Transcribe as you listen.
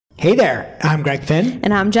Hey there, I'm Greg Finn.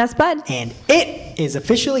 And I'm Jess Budd. And it is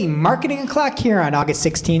officially Marketing O'Clock here on August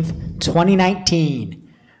 16th,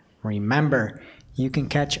 2019. Remember, you can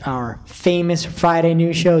catch our famous Friday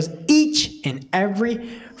news shows each and every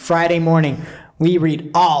Friday morning. We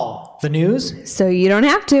read all the news, so you don't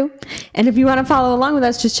have to. And if you want to follow along with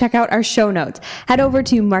us, just check out our show notes. Head over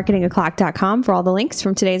to marketingoclock.com for all the links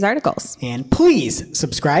from today's articles. And please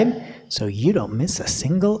subscribe so you don't miss a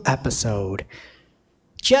single episode.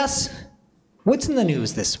 Jess, what's in the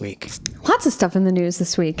news this week? Lots of stuff in the news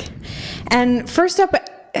this week. And first up,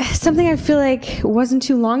 something I feel like wasn't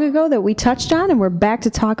too long ago that we touched on, and we're back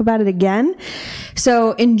to talk about it again.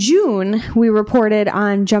 So in June, we reported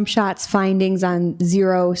on JumpShot's findings on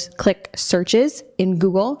zero-click searches in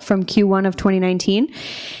Google from Q1 of 2019.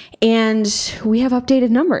 And we have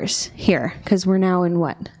updated numbers here because we're now in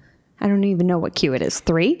what? I don't even know what Q it is,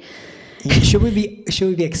 3? Should we be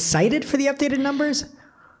excited for the updated numbers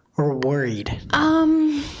or worried?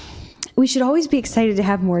 We should always be excited to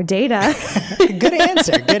have more data. Good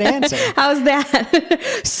answer. Good answer. How's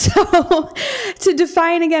that? So to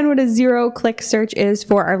define again what a zero-click search is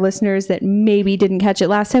for our listeners that maybe didn't catch it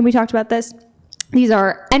last time we talked about this, these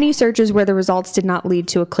are any searches where the results did not lead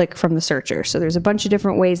to a click from the searcher. So there's a bunch of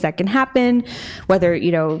different ways that can happen, whether,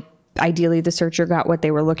 ideally the searcher got what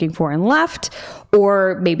they were looking for and left,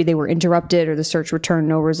 or maybe they were interrupted or the search returned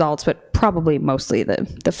no results, but probably mostly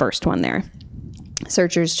the first one there.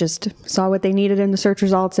 Searchers just saw what they needed in the search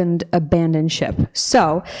results and abandoned ship.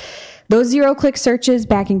 So those zero-click searches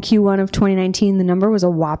back in Q1 of 2019, the number was a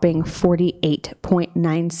whopping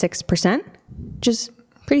 48.96%, which is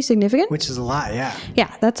pretty significant. Which is a lot, yeah.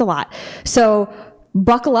 Yeah, that's a lot. So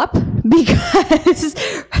buckle up because...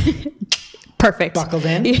 Perfect. Buckled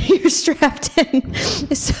in. You're strapped in.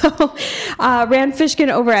 So Rand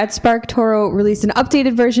Fishkin over at SparkToro released an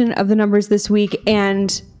updated version of the numbers this week.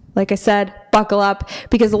 And like I said, buckle up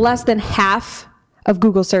because less than half of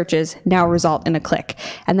Google searches now result in a click.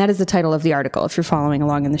 And that is the title of the article if you're following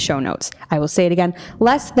along in the show notes. I will say it again.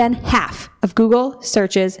 Less than half of Google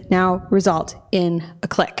searches now result in a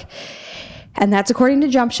click. And that's according to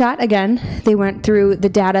JumpShot. Again, they went through the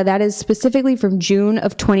data that is specifically from June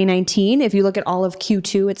of 2019. If you look at all of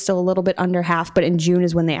Q2, it's still a little bit under half, but in June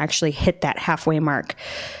is when they actually hit that halfway mark,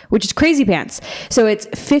 which is crazy pants. So it's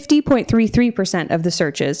 50.33% of the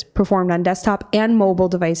searches performed on desktop and mobile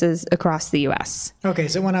devices across the US. Okay,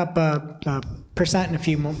 so it went up percent and a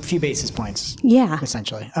few basis points. Yeah.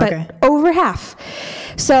 Essentially. Okay. But over half.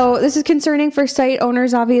 So this is concerning for site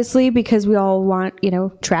owners, obviously, because we all want,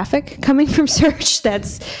 traffic coming from search.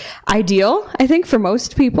 That's ideal, I think, for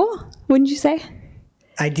most people, wouldn't you say?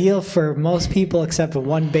 Ideal for most people except for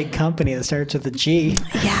one big company that starts with a G.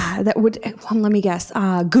 Yeah, that would, let me guess,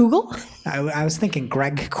 Google? I was thinking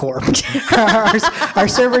Greg Corp. our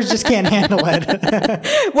servers just can't handle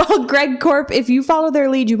it. Well, Greg Corp, if you follow their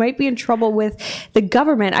lead, you might be in trouble with the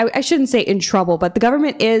government. I shouldn't say in trouble, but the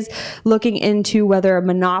government is looking into whether a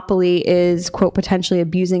monopoly is, quote, potentially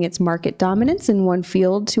abusing its market dominance in one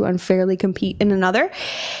field to unfairly compete in another.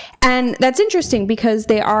 And that's interesting because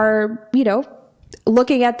they are,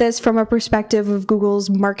 looking at this from a perspective of Google's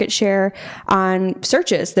market share on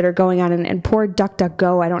searches that are going on, and poor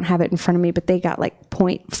DuckDuckGo, I don't have it in front of me, but they got like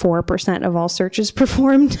 0.4% of all searches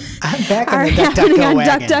performed. I'm back on the DuckDuckGo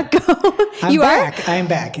wagon. DuckDuckGo. I'm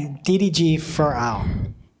back. DDG for all.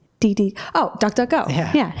 DuckDuckGo.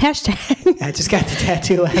 Yeah. Hashtag. I just got the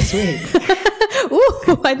tattoo last week.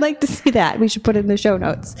 Ooh, I'd like to see that. We should put it in the show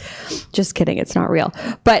notes. Just kidding. It's not real.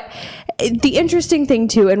 But the interesting thing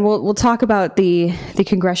too, and we'll talk about the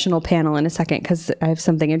congressional panel in a second because I have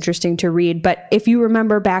something interesting to read. But if you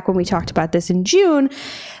remember back when we talked about this in June,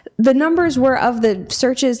 the numbers were of the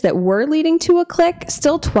searches that were leading to a click,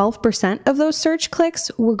 still 12% of those search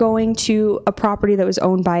clicks were going to a property that was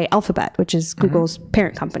owned by Alphabet, which is Google's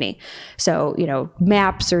parent company. So,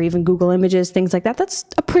 Maps or even Google Images, things like that, that's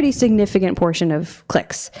a pretty significant portion of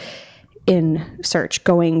clicks in search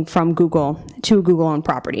going from Google to a Google-owned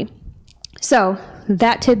property. So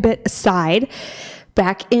that tidbit aside,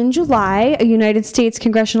 back in July, a United States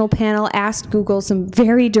congressional panel asked Google some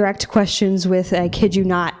very direct questions with, I kid you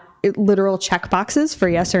not, literal checkboxes for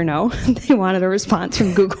yes or no. They wanted a response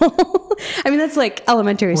from Google. I mean, that's like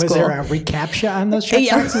elementary school. Was there a reCAPTCHA on those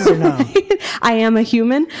checkboxes or no? I am a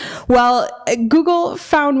human. Well, Google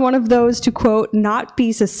found one of those to, quote, not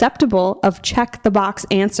be susceptible of check the box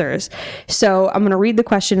answers. So I'm going to read the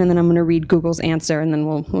question and then I'm going to read Google's answer and then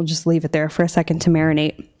we'll just leave it there for a second to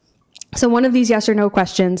marinate. So one of these yes or no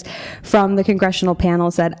questions from the congressional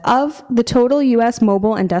panel said, of the total U.S.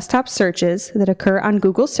 mobile and desktop searches that occur on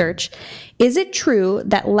Google search, is it true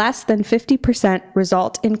that less than 50%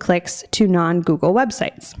 result in clicks to non-Google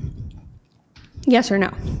websites? Yes or no,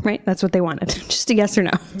 right? That's what they wanted. Just a yes or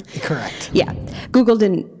no. Correct. Yeah. Google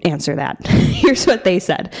didn't answer that. Here's what they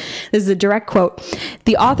said. This is a direct quote.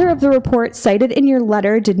 The author of the report cited in your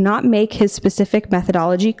letter did not make his specific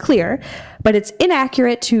methodology clear, but it's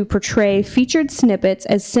inaccurate to portray featured snippets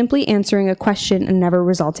as simply answering a question and never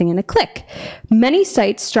resulting in a click. Many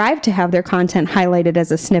sites strive to have their content highlighted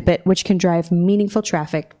as a snippet, which can drive meaningful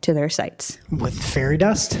traffic to their sites. With fairy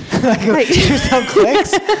dust? Like, just no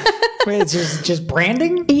clicks? Wait, it's just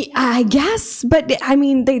branding? I guess, but I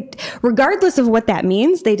mean, regardless of what that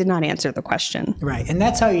means, they did not answer the question. Right, and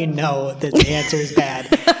that's how you know that the answer is bad.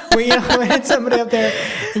 When it's somebody up there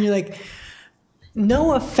and you're like,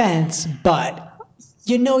 no offense, but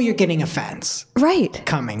you know you're getting offense. Right.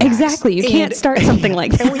 Coming next. Exactly. You can't start something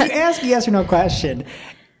like that. And when you ask a yes or no question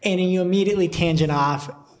and you immediately tangent off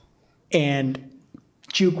and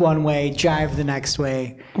juke one way, jive the next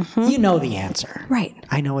way, you know the answer. Right.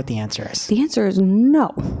 I know what the answer is. The answer is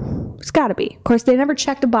no. It's got to be. Of course, they never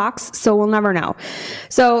checked a box, so we'll never know.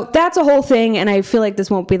 So that's a whole thing, and I feel like this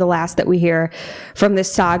won't be the last that we hear from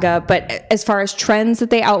this saga. But as far as trends that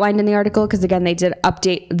they outlined in the article, because again, they did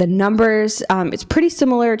update the numbers, it's pretty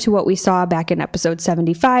similar to what we saw back in episode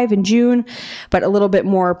 75 in June, but a little bit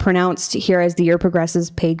more pronounced here as the year progresses.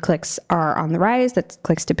 Paid clicks are on the rise. That's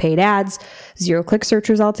clicks to paid ads. Zero click search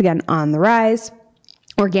results, again, on the rise.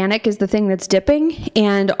 Organic is the thing that's dipping,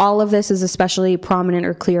 and all of this is especially prominent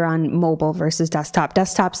or clear on mobile versus desktop.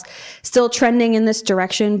 Desktop's still trending in this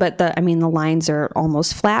direction, but the lines are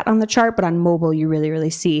almost flat on the chart, but on mobile, you really, really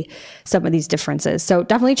see some of these differences. So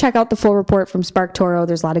definitely check out the full report from SparkToro.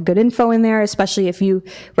 There's a lot of good info in there, especially if you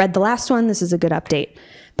read the last one. This is a good update,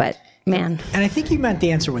 but man. And I think you meant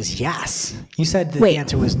the answer was yes. You said that the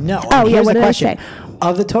answer was no. Oh, and yeah, what the did question. I say?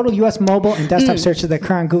 Of the total U.S. mobile and desktop searches that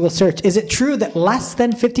occur on Google search, is it true that less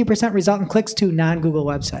than 50% result in clicks to non-Google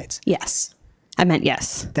websites? Yes. I meant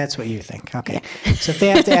yes. That's what you think. Okay. So if they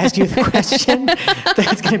have to ask you the question,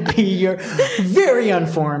 that's going to be your very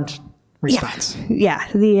unformed response. Yeah.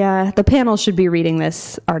 The panel should be reading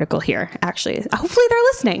this article here, actually. Hopefully they're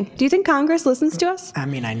listening. Do you think Congress listens to us? I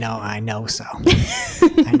mean, I know so.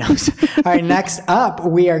 I know so. All right, next up,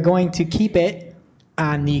 we are going to keep it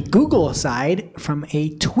on the Google side from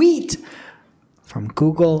a tweet from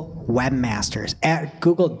Google Webmasters at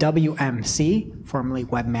Google WMC, formerly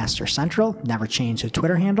Webmaster Central, never changed the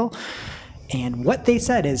Twitter handle. And what they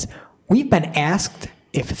said is, we've been asked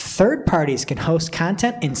if third parties can host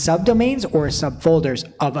content in subdomains or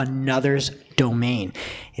subfolders of another's domain.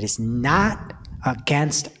 It is not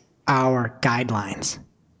against our guidelines.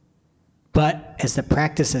 But as the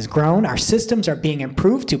practice has grown, our systems are being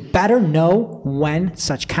improved to better know when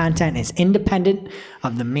such content is independent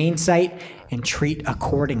of the main site and treat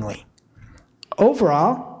accordingly.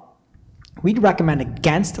 Overall, we'd recommend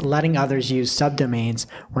against letting others use subdomains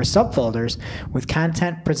or subfolders with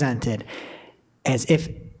content presented as if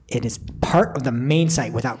it is part of the main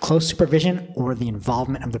site without close supervision or the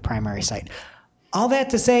involvement of the primary site. All that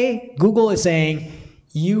to say, Google is saying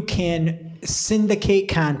you can syndicate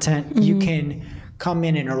content, you can come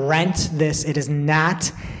in and rent this. It is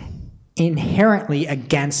not inherently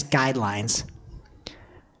against guidelines,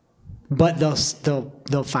 but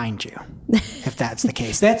they'll find you if that's the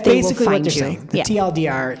case. That's basically what they're saying. The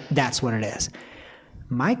TLDR, that's what it is.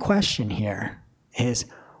 My question here is,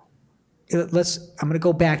 I'm going to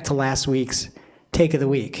go back to last week's take of the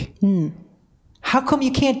week. How come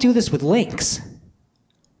you can't do this with links?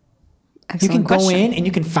 Excellent you can question. go in and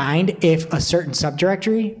you can find if a certain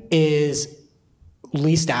subdirectory is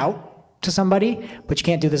leased out to somebody, but you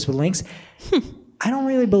can't do this with links. I don't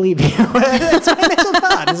really believe you. That's my initial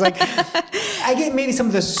thought. It's like, I get maybe some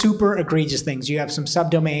of the super egregious things. You have some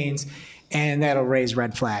subdomains, and that'll raise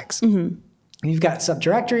red flags. You've got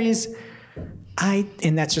subdirectories,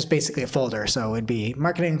 and that's just basically a folder. So it'd be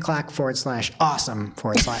marketingclock/awesome/.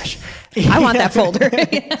 I want that folder.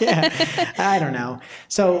 Yeah, I don't know.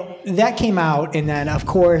 So that came out, and then of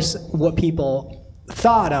course what people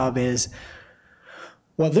thought of is,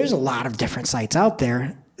 well, there's a lot of different sites out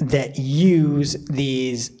there that use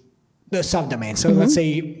the subdomains. So let's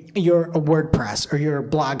say you're a WordPress or you're a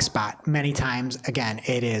Blogspot. Many times, again,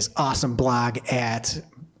 it is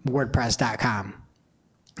awesomeblog@wordpress.com.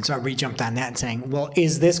 And so I re-jumped on that and saying, well,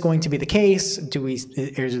 is this going to be the case? Is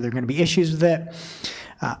there going to be issues with it?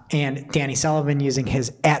 And Danny Sullivan, using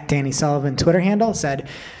his @DannySullivan Twitter handle, said,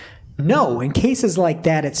 no, in cases like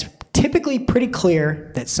that, it's typically pretty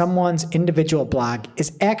clear that someone's individual blog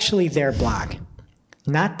is actually their blog,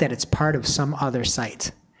 not that it's part of some other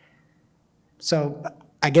site. So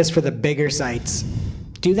I guess for the bigger sites,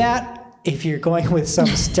 do that. If you're going with some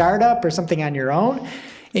startup or something on your own,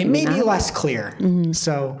 it may be less clear.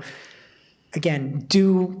 So again,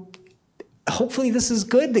 hopefully this is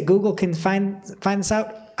good that Google can find this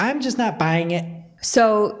out. I'm just not buying it.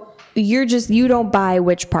 So you don't buy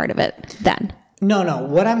which part of it then? No.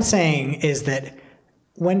 What I'm saying is that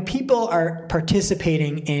when people are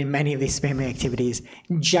participating in many of these spamming activities,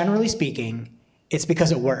 generally speaking, it's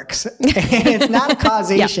because it works. And it's not a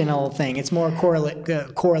causational thing. It's more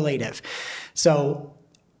correlative. So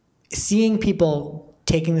seeing people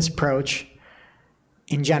taking this approach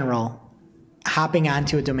in general, hopping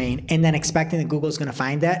onto a domain, and then expecting that Google's going to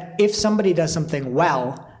find that, if somebody does something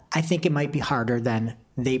well, I think it might be harder than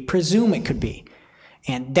they presume it could be.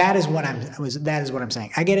 And that is what I'm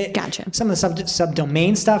saying. I get it. Gotcha. Some of the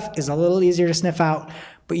subdomain stuff is a little easier to sniff out,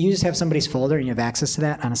 but you just have somebody's folder and you have access to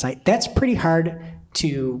that on a site. That's pretty hard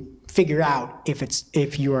to figure out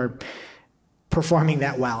if you are performing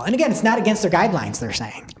that well. And again, it's not against their guidelines, they're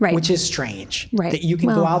saying, right, which is strange. Right. That you can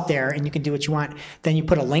go out there and you can do what you want. Then you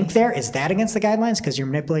put a link there. Is that against the guidelines because you're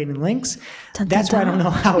manipulating links? That's where I don't know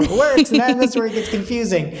how it works. And that's where it gets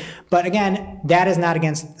confusing. But again, that is not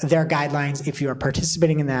against their guidelines if you are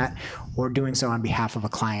participating in that or doing so on behalf of a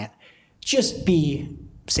client. Just be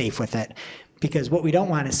safe with it, because what we don't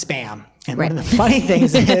want is spam. And one of the funny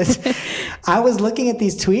things is I was looking at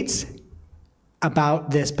these tweets about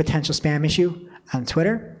this potential spam issue on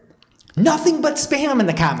Twitter. Nothing but spam in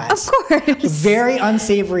the comments. Of course. Very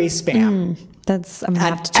unsavory spam. I'm going to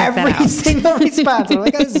have to check that out. Every single response. I'm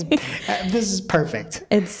like, this is perfect.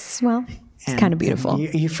 It's kind of beautiful.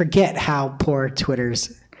 You forget how poor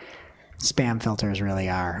Twitter's spam filters really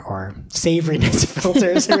are, or savoriness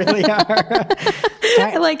filters really are.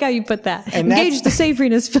 I like how you put that. Engage the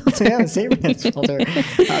savoriness filter. Yeah, the savoriness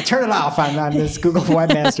filter. Turn it off on this Google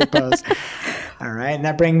Webmaster post. All right, and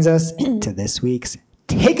that brings us to this week's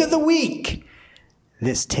Take of the Week.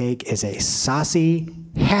 This take is a saucy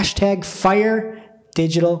 #fire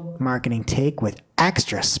digital marketing take with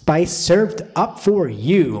extra spice served up for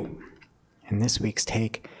you. And this week's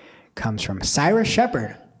take comes from Cyrus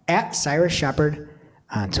Shepard at Cyrus Shepard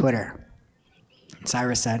on Twitter.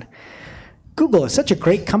 Cyrus said, "Google is such a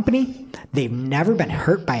great company, they've never been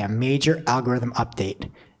hurt by a major algorithm update.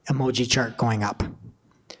 Emoji chart going up.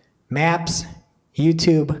 Maps,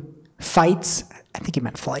 YouTube, fights," I think he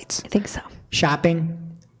meant flights. I think so.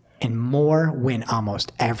 "Shopping, and more win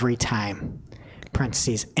almost every time."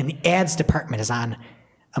 Parentheses, and the ads department is on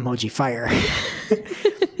emoji fire.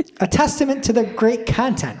 A testament to the great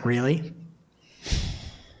content, really.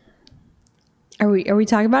 Are we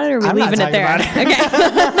talking about it, or are we I'm leaving it there? Okay.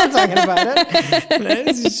 I'm not talking about it.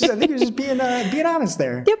 I think you're just being honest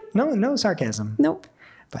there. Yep. No sarcasm. Nope.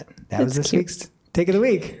 But that was this week's Take of the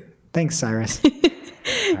Week. Thanks, Cyrus.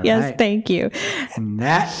 Yes, right. thank you. And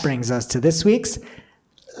that brings us to this week's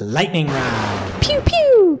lightning round. Pew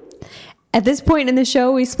pew. At this point in the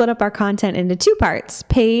show, we split up our content into two parts,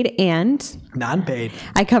 paid and Non-paid.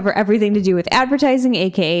 I cover everything to do with advertising,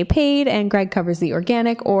 aka paid, and Greg covers the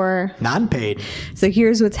organic or Non-paid. So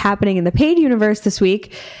here's what's happening in the paid universe this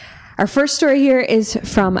week. Our first story here is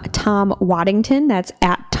from Tom Waddington. That's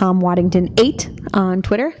at Tom Waddington 8 on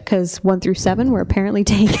Twitter, because 1 through 7 were apparently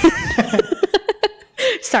taken.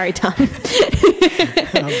 Sorry, Tom.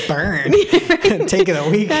 Burn. Take of the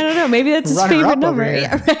week. I don't know. Maybe that's his favorite number.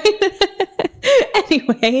 Yeah, right?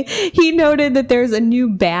 Anyway, he noted that there's a new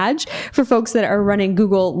badge for folks that are running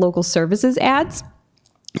Google local services ads.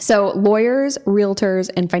 So lawyers, realtors,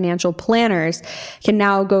 and financial planners can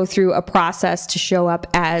now go through a process to show up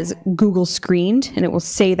as Google screened, and it will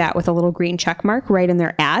say that with a little green check mark right in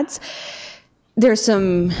their ads. There's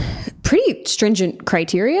some pretty stringent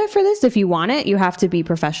criteria for this. If you want it, you have to be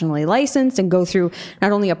professionally licensed and go through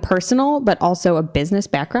not only a personal, but also a business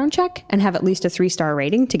background check and have at least a 3-star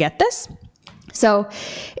rating to get this. So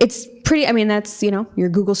it's pretty, I mean, that's, you're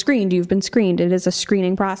Google screened. You've been screened. It is a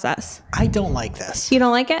screening process. I don't like this. You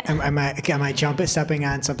don't like it? Am I stepping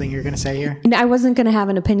on something you're going to say here? No, I wasn't going to have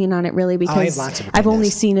an opinion on it really because I have lots of I've only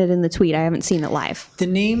opinions. seen it in the tweet. I haven't seen it live. The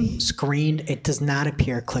name screened, it does not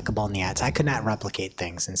appear clickable in the ads. I could not replicate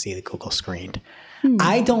things and see the Google screened.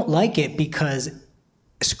 I don't like it because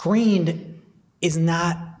screened is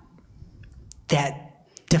not that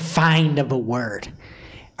defined of a word.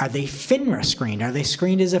 Are they FINRA screened? Are they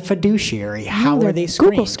screened as a fiduciary? How are they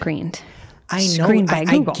screened? Google screened. I know. Screened by I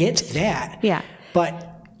Google. get that. Yeah.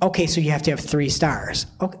 But okay, so you have to have 3 stars.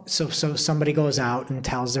 Okay, so somebody goes out and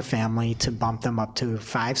tells their family to bump them up to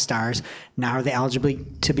 5 stars. Now are they eligible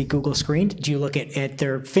to be Google screened? Do you look at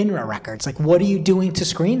their FINRA records? Like, what are you doing to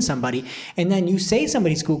screen somebody? And then you say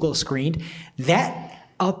somebody's Google screened. That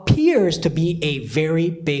appears to be a very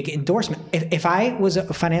big endorsement. If I was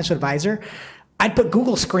a financial advisor, I'd put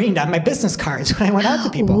Google screened on my business cards when I went out to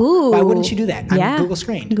people. Ooh. Why wouldn't you do that? Yeah. I'm Google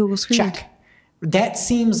screened. Google screened. Check. That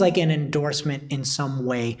seems like an endorsement in some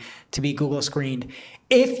way to be Google screened.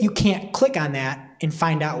 If you can't click on that and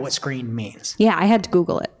find out what screened means. Yeah, I had to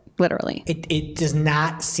Google it, literally. It does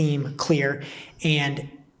not seem clear. And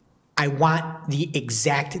I want the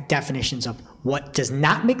exact definitions of what does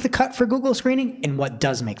not make the cut for Google screening and what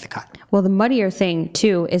does make the cut. Well, the muddier thing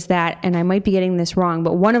too is that, and I might be getting this wrong,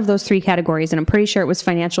 but one of those 3 categories, and I'm pretty sure it was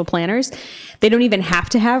financial planners, they don't even have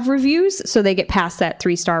to have reviews, so they get past that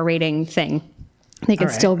 3-star rating thing. They can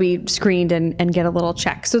still be screened and get a little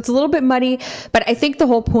check. So it's a little bit muddy, but I think the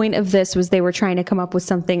whole point of this was they were trying to come up with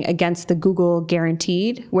something against the Google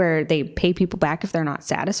guaranteed, where they pay people back if they're not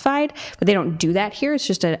satisfied, but they don't do that here. It's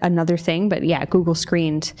just another thing. But yeah, Google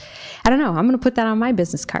screened. I don't know. I'm going to put that on my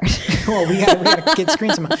business card. Well, we got to get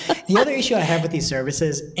screened somehow. The other issue I have with these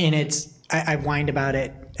services, and I whined about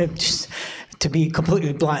it, just to be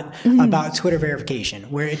completely blunt, about Twitter verification,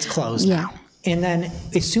 where it's closed now. And then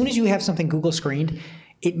as soon as you have something Google screened,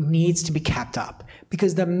 it needs to be kept up,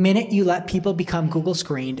 because the minute you let people become Google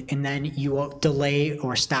screened and then you delay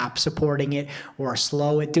or stop supporting it or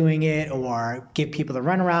slow at doing it or give people the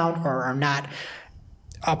runaround or are not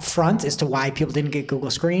upfront as to why people didn't get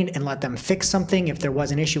Google screened and let them fix something if there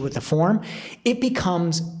was an issue with the form, it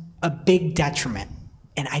becomes a big detriment.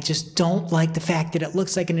 And I just don't like the fact that it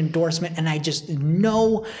looks like an endorsement, and I just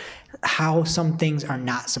know how some things are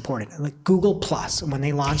not supported. Like Google Plus, when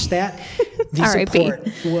they launched that, the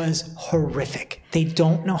support was horrific. They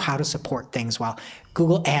don't know how to support things well.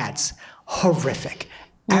 Google Ads, horrific.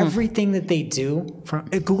 Everything that they do from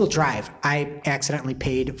Google Drive, I accidentally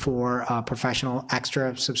paid for a professional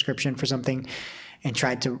extra subscription for something and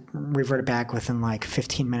tried to revert it back within like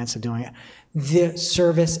 15 minutes of doing it. The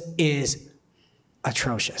service is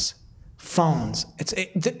atrocious. Phones,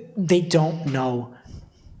 they don't know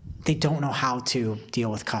how to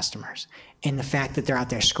deal with customers. And the fact that they're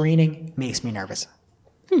out there screening makes me nervous.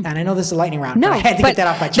 And I know this is a lightning round, but I had to get that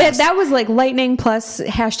off my chest. That was like lightning plus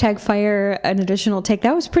 #fire, an additional take.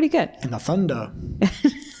 That was pretty good. And the thunder.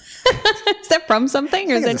 Is that from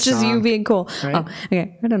something, or is that just you being cool? Right? Oh,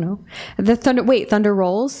 okay. I don't know. The thunder. Wait, thunder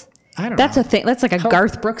rolls. I don't know. That's a thing. That's like a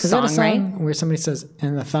Garth Brooks song, right? Where somebody says,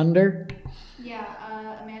 "And the thunder." Yeah,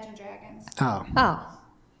 Imagine Dragons. Oh. Oh.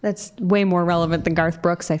 That's way more relevant than Garth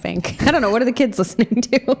Brooks, I think. I don't know. What are the kids listening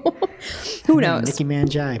to? Who knows? Nicki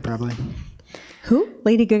Minaj, probably. Who?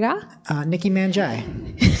 Lady Gaga? Nicki Minaj.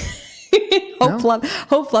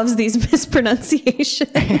 Hope loves these mispronunciations.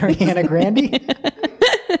 Ariana Grande?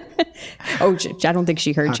 Oh, I don't think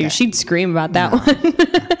she heard you. She'd scream about that one.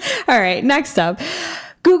 All right, next up.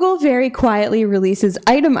 Google very quietly releases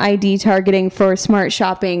item ID targeting for smart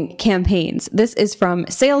shopping campaigns. This is from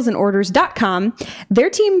salesandorders.com.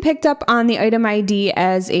 Their team picked up on the item ID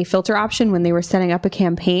as a filter option when they were setting up a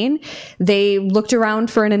campaign. They looked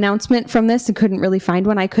around for an announcement from this and couldn't really find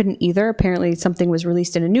one. I couldn't either. Apparently something was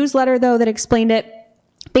released in a newsletter, though, that explained it.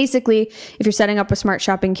 Basically, if you're setting up a smart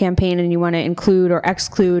shopping campaign and you want to include or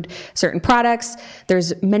exclude certain products,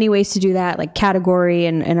 there's many ways to do that, like category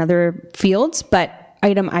and other fields, but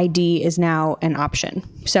item ID is now an option.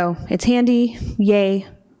 So it's handy. Yay.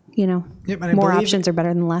 You know, more options are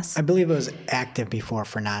better than less. I believe it was active before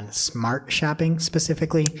for non-smart shopping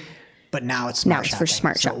specifically, but now it's smart shopping. For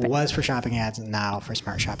smart shopping. It was for shopping ads and now for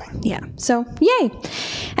smart shopping. Yeah. So yay.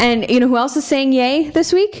 And you know who else is saying yay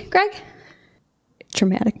this week, Greg?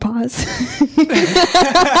 Dramatic pause.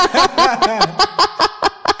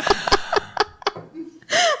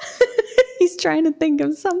 He's trying to think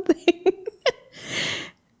of something.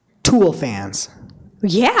 Tool fans.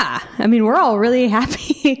 Yeah. I mean, we're all really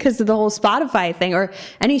happy because of the whole Spotify thing or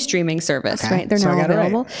any streaming service, right? They're now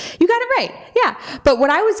available. Right. You got it right. Yeah. But what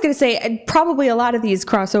I was going to say, probably a lot of these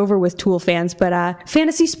cross over with Tool fans, but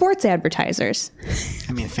fantasy sports advertisers.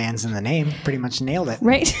 I mean, fans in the name pretty much nailed it.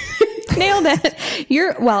 Right? Nailed it.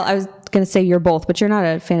 I was going to say you're both, but you're not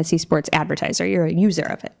a fantasy sports advertiser. You're a user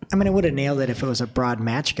of it. I mean, I would have nailed it if it was a broad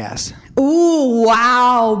match guess. Ooh,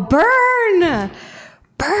 wow. Burn.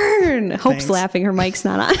 Hope's laughing. Her mic's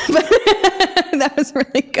not on, but that was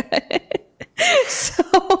really good. So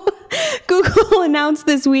Google NFL announced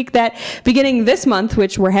this week that beginning this month,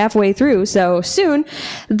 which we're halfway through, so soon,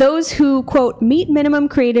 those who, quote, meet minimum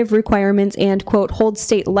creative requirements and, quote, hold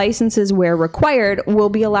state licenses where required will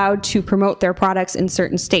be allowed to promote their products in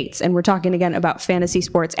certain states. And we're talking again about fantasy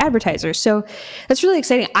sports advertisers. So that's really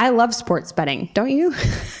exciting. I love sports betting, don't you?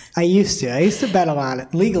 I used to bet a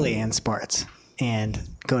lot legally in sports and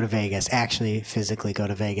go to Vegas, actually physically go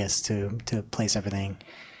to Vegas to place everything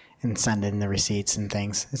and send in the receipts and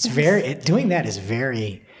things. It's doing that is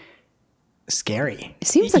very scary. It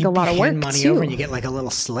seems like a lot of work, hand money too. over and you get like a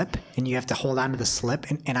little slip and you have to hold on to the slip.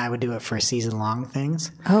 And I would do it for season long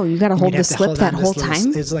things. Oh, you got to hold the slip that whole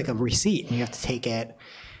time? It's like a receipt and you have to take it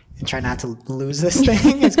and try not to lose this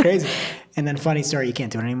thing. It's crazy. And then funny story, you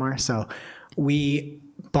can't do it anymore. So we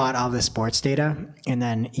bought all the sports data and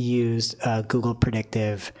then used Google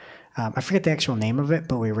Predictive. I forget the actual name of it,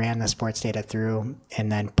 but we ran the sports data through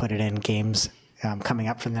and then put it in games coming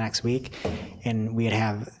up for the next week. And we'd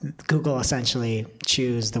have Google essentially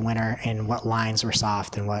choose the winner and what lines were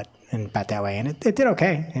soft and bet that way. And it did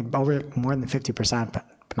okay, over more than 50%, but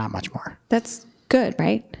not much more. That's good,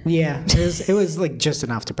 right? Yeah, it was like just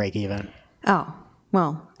enough to break even. Oh,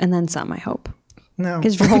 well, and then some, I hope. No.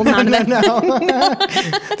 Because you're holding on to that.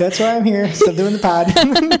 No. That's why I'm here, still doing the pod.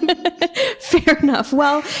 Fair enough.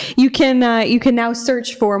 Well, you can now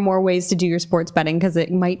search for more ways to do your sports betting because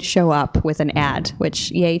it might show up with an ad,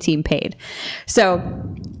 which Yay Team paid. So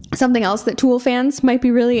something else that Tool fans might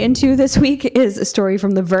be really into this week is a story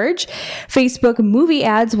from The Verge. Facebook movie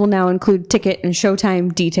ads will now include ticket and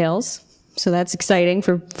showtime details. So that's exciting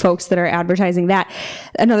for folks that are advertising that.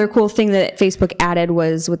 Another cool thing that Facebook added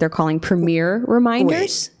was what they're calling premiere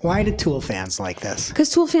reminders. Wait, why do Tool fans like this? Because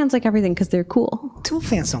Tool fans like everything because they're cool. Tool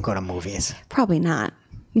fans don't go to movies. Probably not.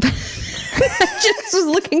 I just was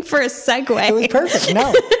looking for a segue. It was perfect.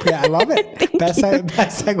 No. Yeah, I love it. Best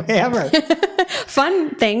segue ever.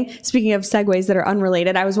 Fun thing, speaking of segues that are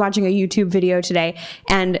unrelated, I was watching a YouTube video today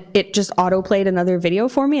and it just auto-played another video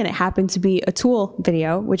for me and it happened to be a Tool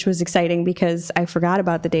video, which was exciting because I forgot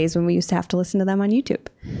about the days when we used to have to listen to them on YouTube.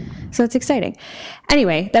 So it's exciting.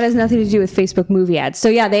 Anyway, that has nothing to do with Facebook movie ads. So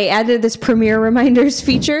yeah, they added this premiere reminders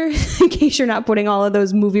feature in case you're not putting all of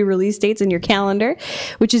those movie release dates in your calendar,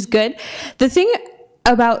 which is good. The thing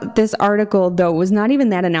about this article, though, was not even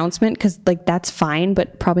that announcement because, like, that's fine,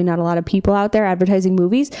 but probably not a lot of people out there advertising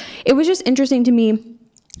movies. It was just interesting to me.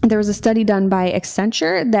 There was a study done by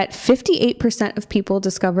Accenture that 58% of people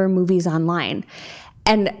discover movies online.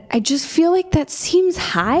 And I just feel like that seems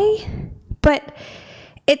high, but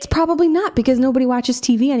it's probably not because nobody watches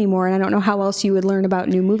TV anymore, and I don't know how else you would learn about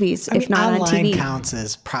new movies if not on TV. Online counts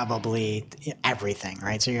as probably everything,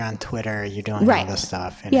 right? So you're on Twitter, you're doing all this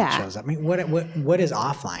stuff, and it shows up. I mean, what is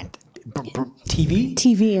offline? TV?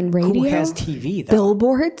 TV and radio? Who has TV, though?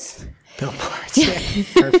 Billboards? Billboards, yeah.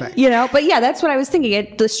 Perfect. But yeah, that's what I was thinking.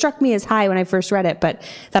 It struck me as high when I first read it, but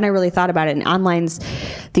then I really thought about it, and online's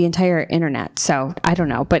the entire internet, so I don't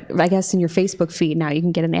know. But I guess in your Facebook feed now you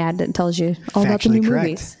can get an ad that tells you all about the new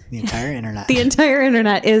movies. The entire internet. The entire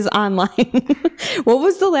internet is online. What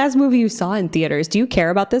was the last movie you saw in theaters? Do you care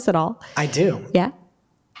about this at all? I do. Yeah?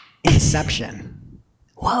 Inception.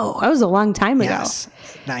 Whoa, that was a long time ago. Yes.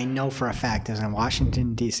 I know for a fact I was in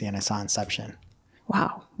Washington, D.C., and I saw Inception.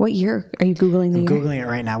 Wow. What year? Are you Googling the year? I'm Googling it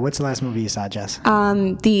right now. What's the last movie you saw, Jess?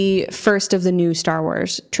 The first of the new Star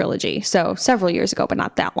Wars trilogy. So several years ago, but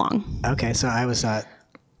not that long. Okay, so I was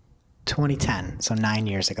 2010, so 9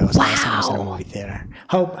 years ago. Was the last time I was in a movie theater.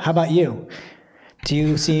 Hope, how about you? Do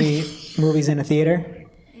you see movies in a theater?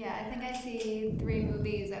 Yeah, I think I see 3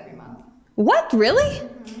 movies every month. What? Really?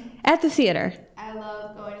 At the theater? I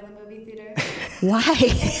love going to the movie theater. Why?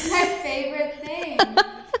 It's my favorite thing.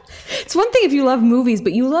 It's one thing if you love movies,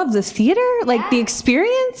 but you love the theater? Like the Yeah.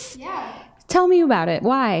 experience? Yeah. Tell me about it.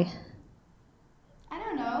 Why? I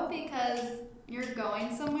don't know, because you're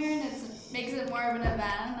going somewhere and it makes it more of an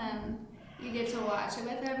event and you get to watch it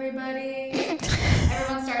with everybody.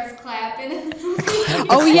 Everyone starts clapping in the movie.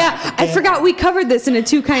 Oh, yeah. I forgot we covered this in a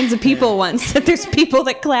Two Kinds of People once. That there's people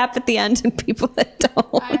that clap at the end and people that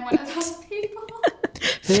don't. I'm one of those people.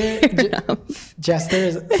 Jess,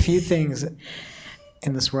 there's a few things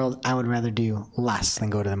in this world I would rather do less than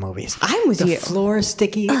go to the movies. I'm with you. The floor is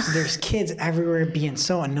sticky. There's kids everywhere being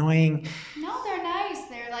so annoying. No, they're nice.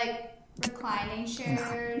 They're like reclining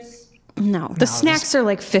chairs. No, the snacks are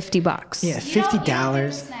like $50. Yeah, You don't get the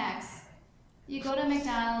 $50. snacks. You go to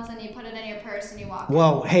McDonald's and you put it in your purse and you walk.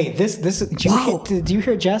 Whoa, hey, this do you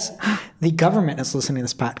hear Jess? The government is listening to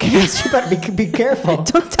this podcast. You better be careful.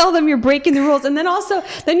 Don't tell them you're breaking the rules. And then also,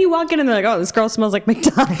 then you walk in and they're like, oh, this girl smells like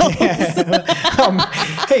McDonald's.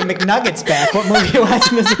 Hey, McNugget's back. What movie are you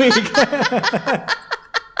watching this week?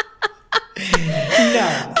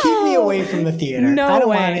 No, keep me away from the theater. No I don't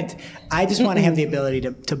way. want it. I just want to have the ability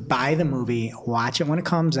to buy the movie, watch it when it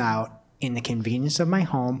comes out in the convenience of my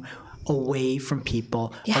home, away from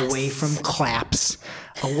people, away from claps,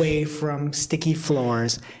 away from sticky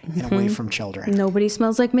floors, and away from children. Nobody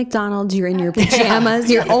smells like McDonald's. You're in your pajamas,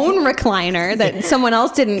 your own recliner that someone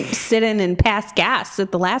else didn't sit in and pass gas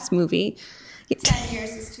at the last movie. 10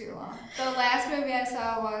 years is too long. The last movie I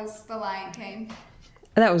saw was The Lion King.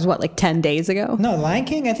 That was what, like 10 days ago? No, Lion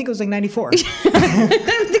King, I think it was like 94. I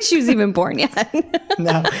don't think she was even born yet.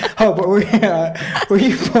 No. Oh, but were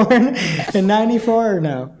you born in 94 or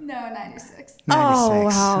no? No, 96. 96. Oh,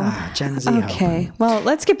 wow. Gen Z. Okay. Well,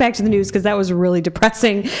 let's get back to the news because that was really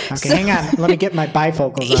depressing. Okay, hang on. Let me get my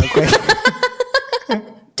bifocals on quick.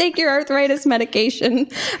 Take your arthritis medication.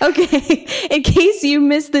 Okay. In case you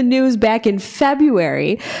missed the news back in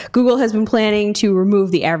February, Google has been planning to remove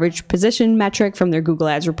the average position metric from their Google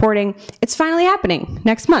Ads reporting. It's finally happening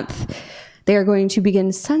next month. They are going to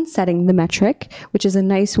begin sunsetting the metric, which is a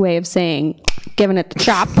nice way of saying giving it the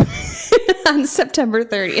chop on September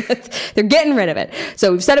 30th. They're getting rid of it.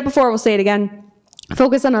 So we've said it before. We'll say it again.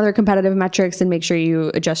 Focus on other competitive metrics and make sure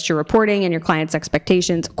you adjust your reporting and your clients'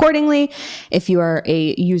 expectations accordingly. If you are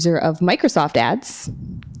a user of Microsoft Ads,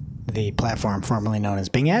 The platform formerly known as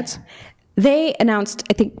Bing Ads. they announced,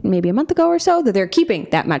 I think maybe a month ago or so, that they're keeping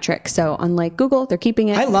that metric. So unlike Google, they're keeping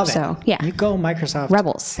it. I love it. So yeah, You go Microsoft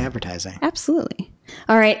Rebels. advertising. Absolutely.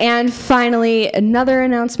 All right. And finally, another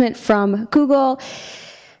announcement from Google.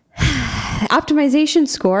 Optimization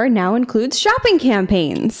score now includes shopping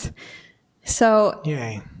campaigns. So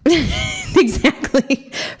Yay.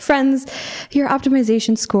 exactly. Friends, your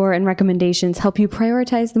optimization score and recommendations help you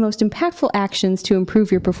prioritize the most impactful actions to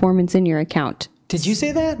improve your performance in your account. Did you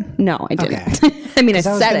say that? No, I didn't. Okay. I mean, I 'Cause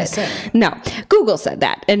I was said gonna it. say. No, Google said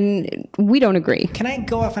that, and we don't agree. Can I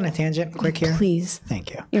go off on a tangent quick here? Please.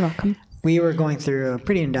 Thank you. You're welcome. We were going through a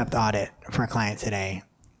pretty in-depth audit for a client today,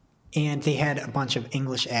 and they had a bunch of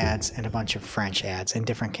English ads and a bunch of French ads in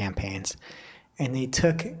different campaigns. And they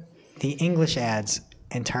took the English ads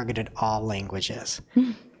and targeted all languages.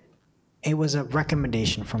 It was a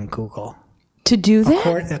recommendation from Google, To do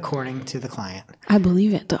that? according to the client. I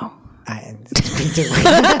believe it, though. And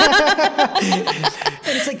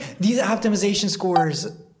it's like these optimization scores.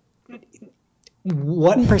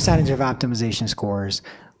 What percentage of optimization scores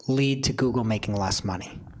lead to Google making less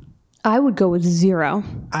money? I would go with 0.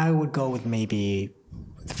 I would go with maybe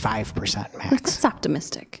 5% max. That's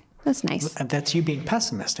optimistic. That's nice. That's you being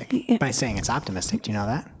pessimistic by saying it's optimistic. Do you know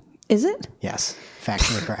that? Is it? Yes,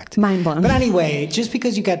 factually correct. Mind blown. But anyway, just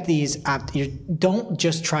because you get these, you don't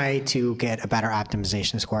just try to get a better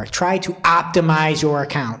optimization score. Try to optimize your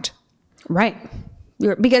account. Right.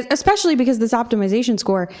 Especially because this optimization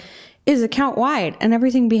score is account wide and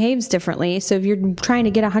everything behaves differently. So if you're trying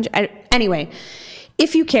to get 100, anyway,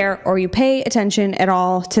 if you care or you pay attention at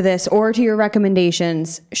all to this or to your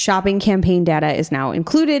recommendations, shopping campaign data is now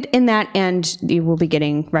included in that, and you will be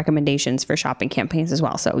getting recommendations for shopping campaigns as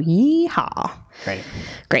well. So yeehaw.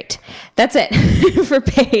 Great. That's it for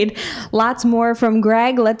paid. Lots more from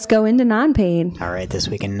Greg. Let's go into non-paid. All right, this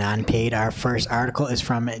week in non-paid, our first article is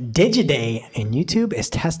from Digiday, and YouTube is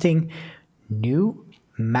testing new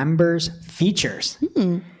members features.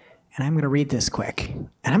 And I'm going to read this quick.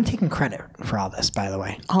 And I'm taking credit for all this, by the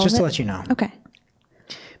way, just to let you know. Okay.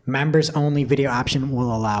 Members only video option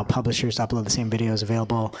will allow publishers to upload the same videos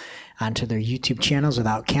available onto their YouTube channels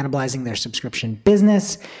without cannibalizing their subscription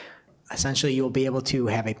business. Essentially, you will be able to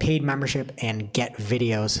have a paid membership and get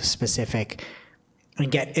videos specific,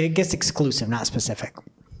 and it gets exclusive, not specific.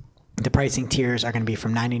 The pricing tiers are going to be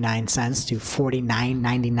from 99 cents to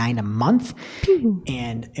 $49.99 a month.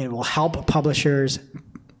 And it will help publishers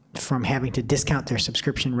from having to discount their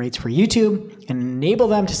subscription rates for YouTube and enable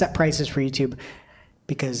them to set prices for YouTube,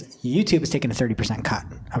 because YouTube is taking a 30% cut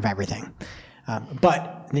of everything.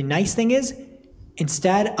 But the nice thing is,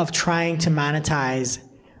 instead of trying to monetize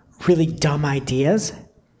really dumb ideas,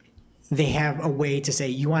 they have a way to say,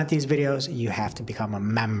 you want these videos, you have to become a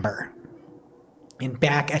member. And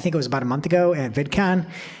back, I think it was about a month ago at VidCon,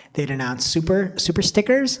 they'd announced super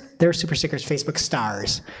stickers. They're super stickers, Facebook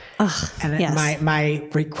stars. And yes. my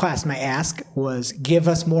request, my ask was, give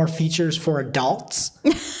us more features for adults.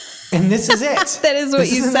 And this is it. That is what you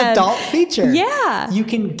said. This is said. an adult feature. Yeah. You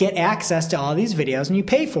can get access to all these videos and you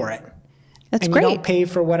pay for it. That's and great. you don't pay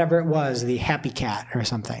for whatever it was, the Happy Cat or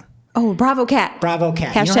something. Oh, Bravo Cat. Bravo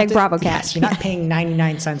Cat. You don't have Hashtag Bravo Cat. Yes, you're not paying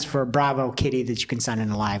 99 cents for a Bravo kitty that you can send in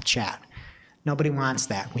a live chat. Nobody wants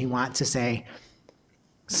that. We want to say,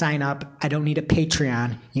 sign up. I don't need a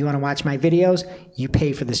Patreon. You want to watch my videos? You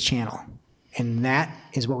pay for this channel. And that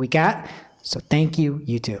is what we got. So thank you,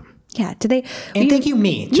 YouTube. Yeah. Did they? And thank you,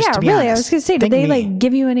 me. Just Yeah, to be really. I honest. was going to say, did Thank they me. like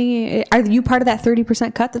give you any? Are you part of that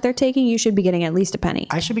 30% cut that they're taking? You should be getting at least a penny.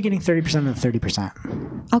 I should be getting 30% of the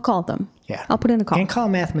 30%. I'll call them. Yeah. I'll put in a call. And call a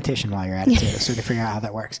mathematician while you're at it too, so we can figure out how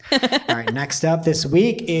that works. All right, next up this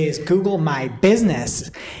week is Google My Business.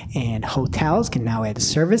 And hotels can now add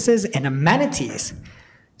services and amenities.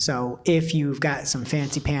 So if you've got some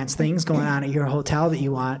fancy pants things going on at your hotel that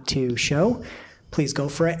you want to show, please go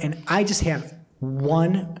for it. And I just have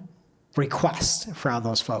one request for all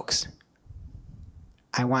those folks.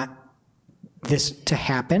 I want this to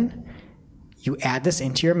happen. You add this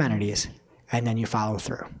into your amenities, and then you follow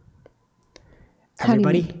through. How do you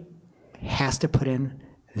Everybody has to put in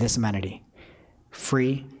this amenity.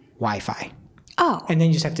 Free Wi-Fi. Oh, And then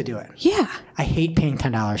you just have to do it. yeah. I hate paying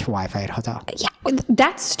 $10 for Wi-Fi at a hotel. Yeah,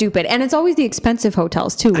 that's stupid. And it's always the expensive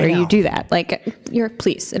hotels too where you know. do that. Like,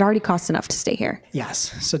 please, it already costs enough to stay here. Yes.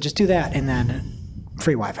 So just do that, and then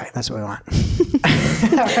free Wi-Fi. That's what we want.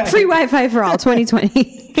 Free Wi-Fi for all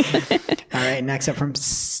 2020. All right, next up from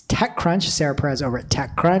TechCrunch, Sarah Perez over at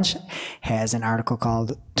TechCrunch has an article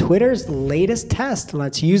called Twitter's latest test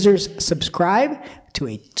lets users subscribe to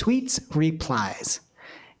a tweet's replies.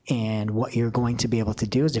 And what you're going to be able to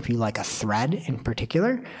do is if you like a thread in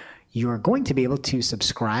particular, you're going to be able to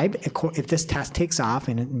subscribe. If this test takes off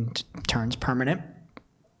and it turns permanent,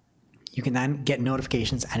 you can then get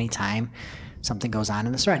notifications anytime something goes on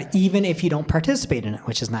in the thread, even if you don't participate in it,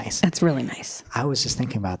 which is nice. That's really nice. I was just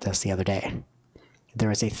thinking about this the other day. There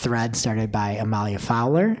was a thread started by Amalia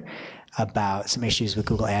Fowler about some issues with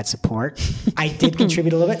Google Ad support. I did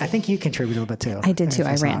contribute a little bit. I think you contributed a little bit too. I did too.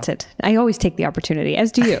 I saw it. ranted. I always take the opportunity,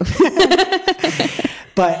 as do you.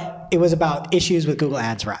 But it was about issues with Google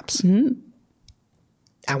Ads reps.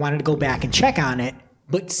 I wanted to go back and check on it,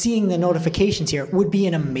 but seeing the notifications here would be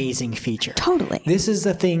an amazing feature. Totally. This is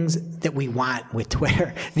the things that we want with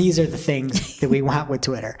Twitter. These are the things that we want with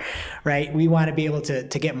Twitter, right? We want to be able to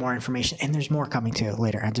get more information, and there's more coming too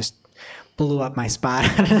later. I just blew up my spot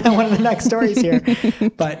on one of the next stories here.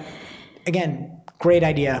 But again, great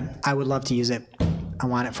idea. I would love to use it. I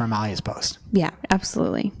want it for Amalia's post. Yeah,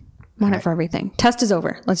 absolutely. Want it for everything. Test is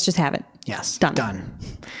over. Let's just have it. Yes. Done.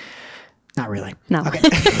 Not really. No. Okay.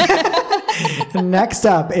 Next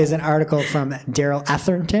up is an article from Daryl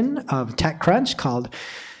Etherington of TechCrunch called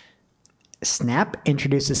Snap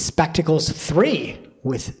introduces Spectacles 3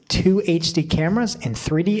 with 2 HD cameras and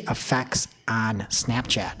 3D effects on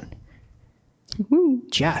Snapchat.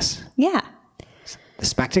 Jess, Yeah. the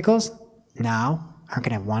Spectacles now aren't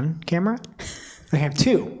going to have one camera. They have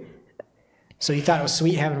 2. So you thought it was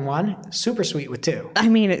sweet having one? Super sweet with 2. I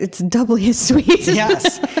mean, it's doubly as sweet.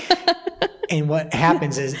 Yes. And what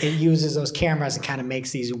happens is it uses those cameras and kind of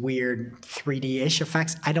makes these weird 3D-ish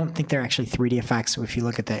effects. I don't think they're actually 3D effects if you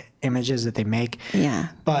look at the images that they make. Yeah.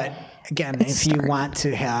 But again, if you want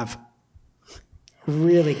to have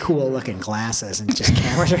really cool looking glasses and just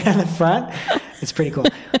cameras right on the front, it's pretty cool.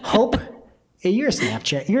 Hope, hey, you're a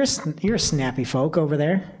Snapchat. You're a snappy folk over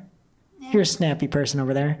there. You're a snappy person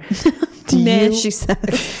over there. Nah, she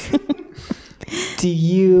says. Do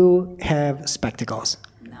you have spectacles?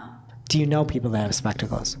 No. Do you know people that have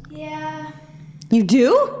spectacles? Yeah. You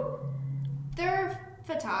do? They're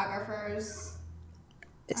photographers.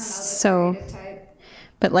 I don't know, the So, creative type.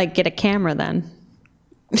 but like get a camera then.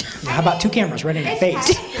 How about 2 cameras right in your It's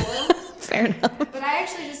face? kind of cool, Fair enough. but I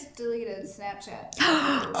actually just deleted Snapchat.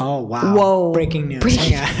 Oh, wow. Whoa. Breaking news.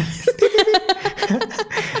 Hang on.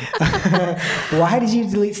 Why did you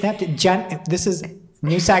delete Snapchat? Gen, this is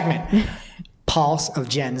new segment. Pulse of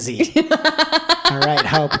Gen Z. All right,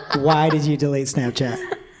 Hope. Why did you delete Snapchat?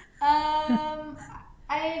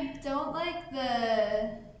 I don't like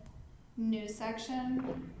the news section,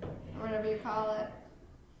 or whatever you call it.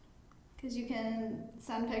 Because you can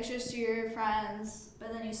send pictures to your friends,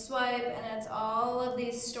 but then you swipe, and it's all of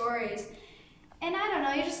these stories. And I don't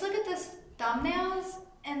know, you just look at the thumbnails,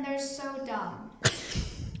 and they're so dumb.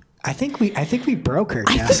 I think we broke her,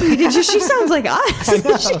 Jess. She sounds like us. I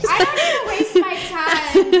don't need to waste my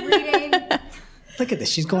time reading Look at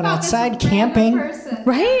this. She's going about this outside random camping. person.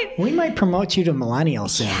 Right? We might promote you to millennial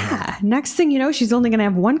soon. Yeah. Next thing you know, she's only going to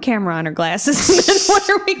have one camera on her glasses. Then what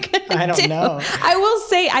are we going to do? I don't know. I will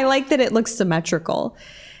say I like that it looks symmetrical.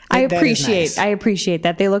 That is nice. I appreciate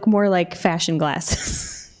that. They look more like fashion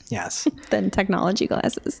glasses Yes. than technology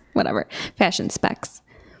glasses. Whatever. Fashion specs.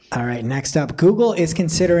 All right, next up, Google is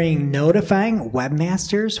considering notifying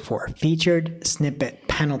webmasters for featured snippet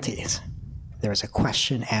penalties. There was a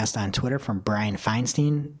question asked on Twitter from Brian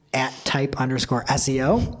Feinstein at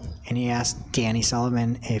type_SEO, and he asked Danny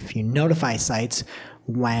Sullivan if you notify sites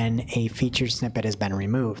when a featured snippet has been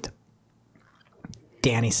removed.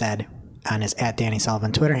 Danny said on his at Danny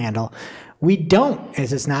Sullivan Twitter handle, "We don't,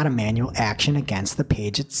 as it's not a manual action against the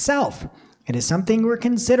page itself. It is something we're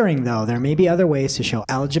considering, though. There may be other ways to show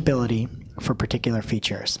eligibility for particular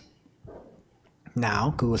features."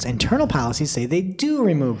 Now, Google's internal policies say they do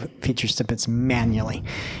remove feature snippets manually.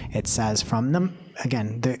 It says from them,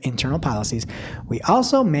 again, the internal policies, "We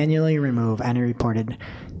also manually remove any reported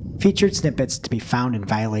featured snippets to be found in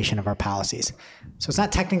violation of our policies." So it's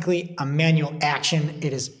not technically a manual action.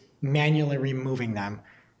 It is manually removing them,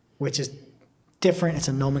 which is different. It's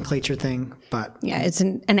a nomenclature thing, but Yeah, it's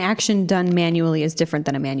an action done manually is different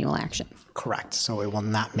than a manual action. correct. So it will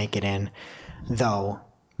not make it in, though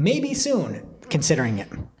maybe soon, considering it.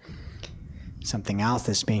 Something else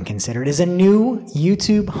that's being considered is a new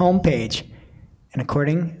YouTube homepage. And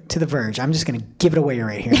according to The Verge, I'm just going to give it away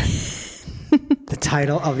right here. The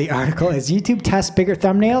title of the article is "YouTube tests bigger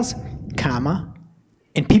thumbnails, comma,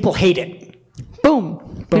 and people hate it." Boom.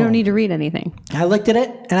 You Boom. don't need to read anything. I looked at it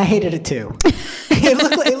and I hated it too.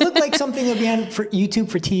 It looked like something that would be on for YouTube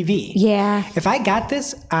for TV. Yeah. If I got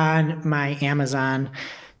this on my Amazon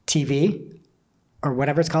TV or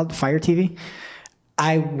whatever it's called, Fire TV,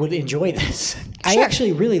 I would enjoy this. I Sure.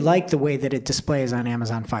 actually really like the way that it displays on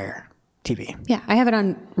Amazon Fire TV. Yeah, I have it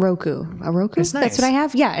on Roku. A Roku? It's nice. That's what I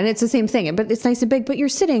have? Yeah, and it's the same thing, but it's nice and big, but you're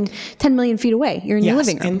sitting 10 million feet away. You're in your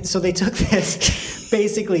living room. And so they took this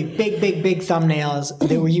basically big thumbnails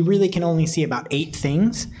that where you really can only see about 8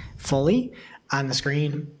 things fully on the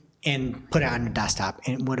screen and put it on your desktop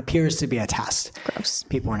in what appears to be a test. Gross.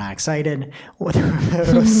 People were not excited.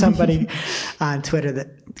 There was somebody on Twitter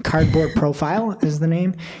that Cardboard Profile is the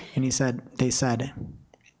name, and they said,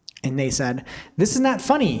 "This is not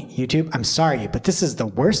funny, YouTube. I'm sorry, but this is the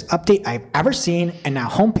worst update I've ever seen, and now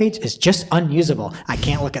homepage is just unusable. I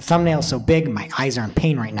can't look at thumbnails so big, my eyes are in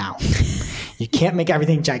pain right now. You can't make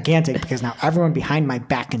everything gigantic because now everyone behind my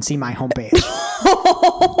back can see my homepage."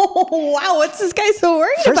 Wow, what's this guy so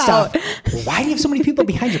worried First about? off, why do you have so many people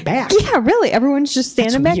behind your back? Yeah, really. Everyone's just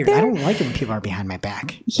It's standing back weird. there. I don't like it when people are behind my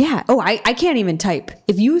back. Yeah. Oh, I can't even type.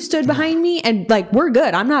 If you stood behind me and like, we're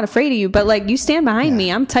good. I'm not afraid of you, but like you stand behind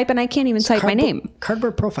me, I'm typing. I can't even type my name.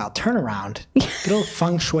 Cardboard Profile, turn around. Get a little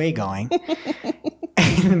feng shui going.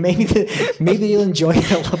 And maybe you'll enjoy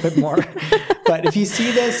it a little bit more. But if you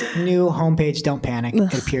see this new homepage, don't panic.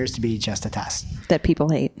 It appears to be just a test. That people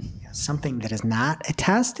hate. Something that is not a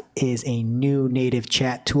test is a new native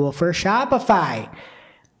chat tool for Shopify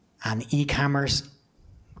on the e-commerce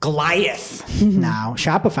Goliath. Now,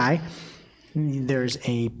 Shopify, there's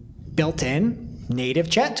a built-in native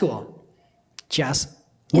chat tool. Jess,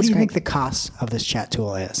 what do you think the cost of this chat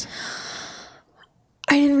tool is?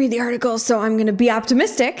 I didn't read the article, so I'm going to be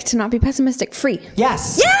optimistic to not be pessimistic. Free.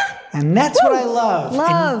 Yes. Yeah. And that's what I love.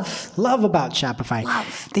 Love. And love about Shopify.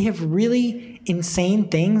 They have really insane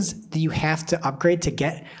things that you have to upgrade to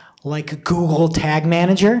get, like Google Tag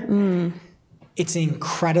Manager. It's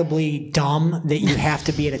incredibly dumb that you have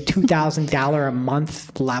to be at a $2,000 a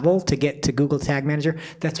month level to get to Google Tag Manager.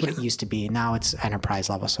 That's what it used to be. Now it's enterprise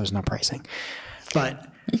level, so there's no pricing. But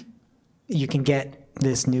you can get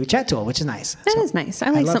this new chat tool, which is nice. That is nice.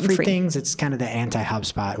 I like love something free. things. It's kind of the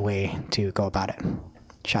anti-HubSpot way to go about it.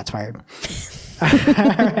 Shots fired. All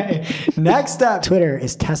right. Next up, Twitter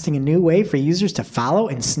is testing a new way for users to follow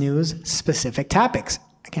and snooze specific topics.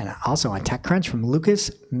 Again, also on TechCrunch from Lucas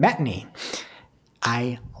Metney.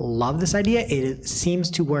 I love this idea. It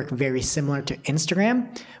seems to work very similar to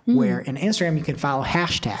Instagram, where in Instagram you can follow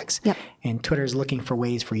hashtags. Yep. And Twitter is looking for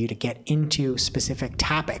ways for you to get into specific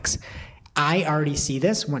topics. I already see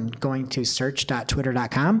this when going to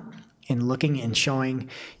search.twitter.com and looking and showing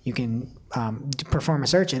you can perform a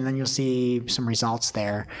search, and then you'll see some results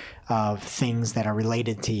there of things that are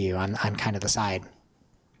related to you on kind of the side,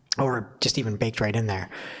 or just even baked right in there.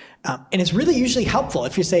 And it's really usually helpful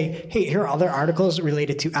if you say, hey, here are other articles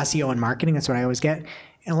related to SEO and marketing. That's what I always get.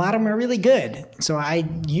 And a lot of them are really good. So I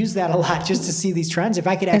use that a lot just to see these trends. If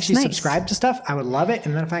I could actually subscribe to stuff, I would love it.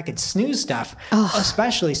 And then if I could snooze stuff,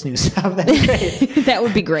 especially snooze stuff, that'd be great. That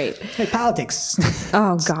would be great. Hey, politics.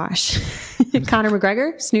 Oh, gosh. Conor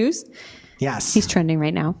McGregor, snooze. Yes. He's trending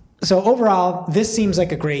right now. So overall, this seems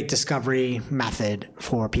like a great discovery method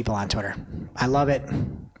for people on Twitter. I love it.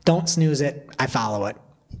 Don't snooze it. I follow it.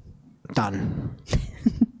 Done.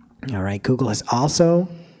 All right. Google has also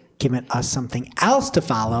given us something else to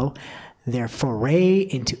follow. their foray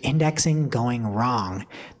into indexing going wrong.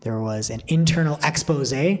 There was an internal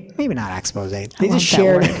expose, maybe not expose. They just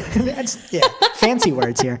shared, fancy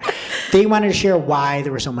words here. They wanted to share why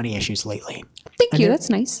there were so many issues lately. Thank you. That's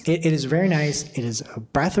nice. It is very nice. It is a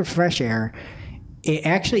breath of fresh air. It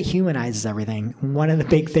actually humanizes everything. One of the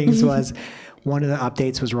big things was one of the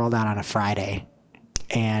updates was rolled out on a Friday,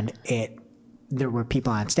 and there were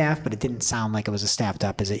people on staff, but it didn't sound like it was as staffed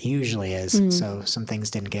up as it usually is. So some things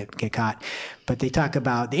didn't get caught. But they talk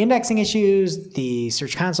about the indexing issues, the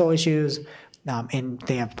Search Console issues, and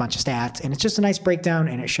they have a bunch of stats. And it's just a nice breakdown,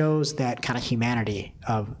 and it shows that kind of humanity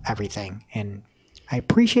of everything. And I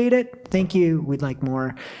appreciate it. Thank you. We'd like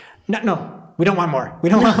more. No, we don't want more. We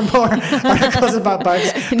don't want more articles about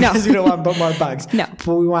bugs because we don't want more bugs. No.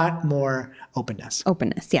 But we want more openness.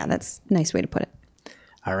 Openness. Yeah, that's a nice way to put it.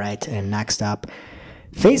 All right, and next up,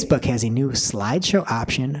 Facebook has a new slideshow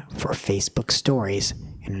option for Facebook Stories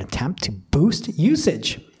in an attempt to boost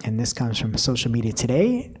usage. And this comes from Social Media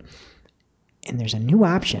Today. And there's a new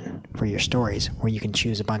option for your stories where you can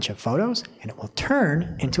choose a bunch of photos and it will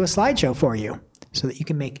turn into a slideshow for you so that you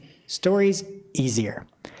can make stories easier.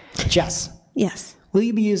 Jess. Yes. Will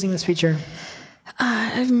you be using this feature?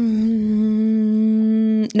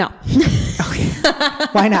 No. Okay.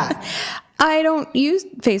 Why not? I don't use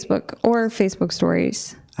Facebook or Facebook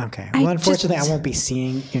stories. Okay. Well, unfortunately, I won't be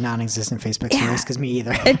seeing your non-existent Facebook stories because me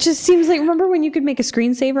either. It just seems like, remember when you could make a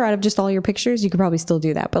screensaver out of just all your pictures? You could probably still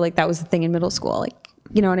do that. But like that was the thing in middle school. Like,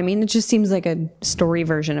 you know what I mean? It just seems like a story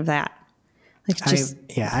version of that. Like just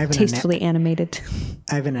I have tastefully animated.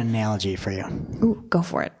 I have an analogy for you. Ooh, go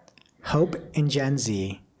for it. Hope in Gen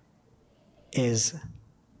Z is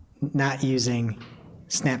not using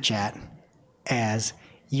Snapchat as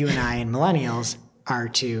you and I and millennials are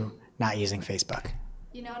to not using Facebook.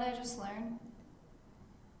 You know what I just learned?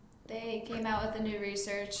 They came out with a new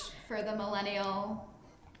research for the millennial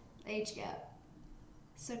age gap.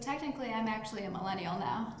 So technically, I'm actually a millennial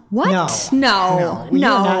now. What? No. You're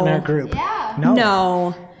not in our group. Yeah.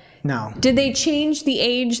 No. Did they change the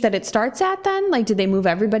age that it starts at then? Like, did they move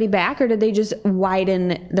everybody back or did they just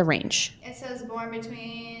widen the range? It says born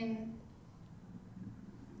between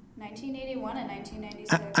 1981 and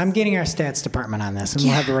 1996. I'm getting our stats department on this, and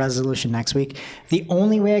we'll have a resolution next week. The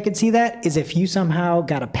only way I could see that is if you somehow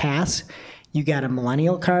got a pass, you got a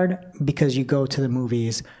millennial card because you go to the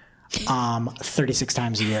movies 36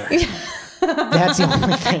 times a year. That's the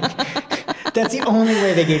only thing. That's the only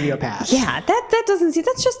way they gave you a pass. Yeah, that doesn't seem,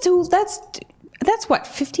 that's just too, that's what,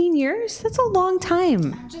 15 years? That's a long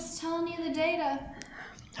time. I'm just telling you the data.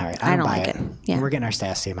 All right, I don't buy like it. Yeah. We're getting our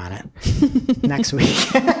stats team on it next week.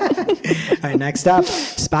 All right, next up,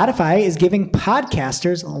 Spotify is giving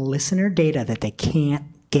podcasters listener data that they can't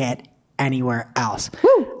get anywhere else.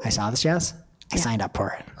 Woo. I saw this, Jess. I signed up for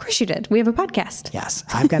it. Of course you did. We have a podcast. Yes,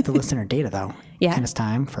 I've got the listener data though. Yeah. And it's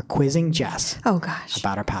time for quizzing Jess Oh gosh.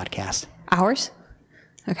 about our podcast. Ours?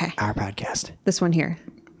 Okay. Our podcast, This one here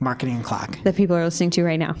Marketing and Clock, that people are listening to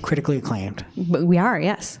right now. critically acclaimed, But we are,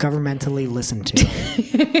 yes. governmentally listened to.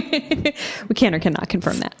 We can or cannot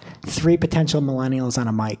confirm that. 3 potential millennials on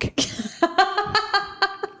a mic.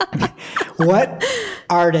 What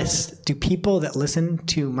artists do people that listen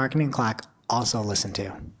to Marketing and Clock also listen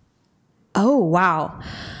to? Oh, wow.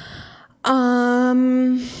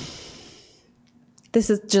 This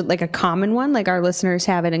is just like a common one, like our listeners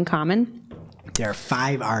have it in common. There are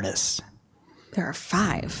 5 artists. There are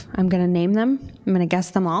 5. I'm going to name them. I'm going to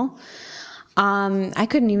guess them all. I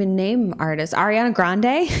couldn't even name artists. Ariana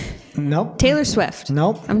Grande, Nope. Taylor Swift.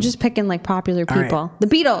 Nope. I'm just picking like popular All right. people. The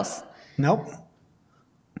Beatles. Nope.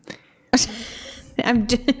 I'm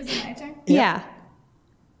Is it my turn? yeah.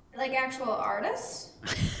 Like actual artists?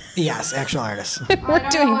 Yes, actual artists. We're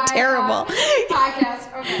doing terrible.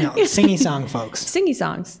 Podcast. Okay. No, singy song folks. Singy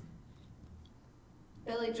songs.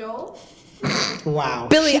 Billy Joel. Wow.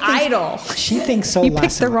 Billy Idol. She thinks so You less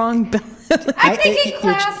picked the of it. wrong Bill. I'm thinking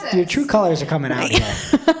classics. Your true colors are coming out here.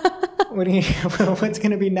 What's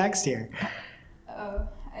going to be next here? Oh,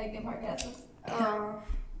 I get more guesses. I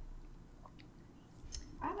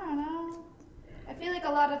don't know. I feel like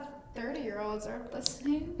a lot of 30-year-olds are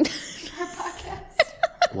listening to our podcast.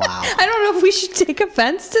 Wow. I don't know if we should take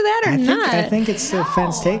offense to that or not. I think it's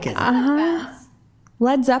offense taken.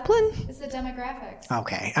 Led Zeppelin? It's the demographics.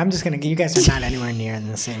 Okay, I'm just gonna. You guys are not anywhere near in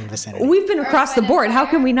the same vicinity. We've been across the Wind board. and How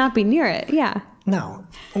Fire. can we not be near it? Yeah. No,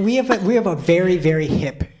 we have a very very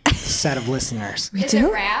hip set of listeners. Is do?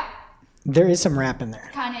 it rap? There is some rap in there.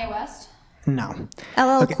 Kanye West? No.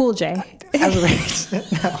 LL Cool J. No.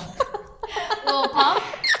 Lil Pump?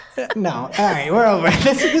 No. All right, we're over.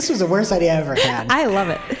 This was the worst idea I ever had. I love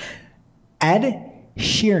it. Ed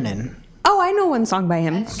Sheeran I know one song by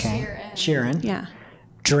him. That's Okay. Sheeran. Sheeran. Yeah.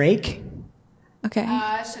 Drake. Okay.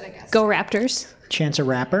 I should have guessed. Go Raptors. Chance the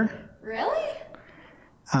Rapper. Really?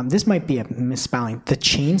 This might be a misspelling. The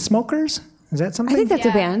Chainsmokers? Is that something? I think that's a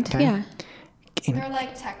Yeah. band. Okay. Yeah. They're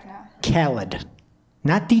like techno. Khaled.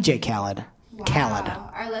 Not DJ Khaled. Khaled.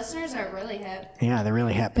 Wow. Our listeners are really hip. Yeah, they're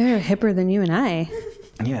really hip. They're hipper than you and I.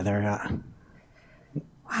 Yeah, they're...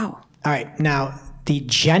 Wow. All right, now the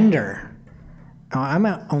gender. Oh, I'm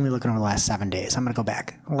only looking over the last 7 days. I'm going to go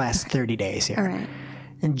back. The last 30 days here. All right.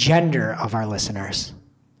 And gender of our listeners.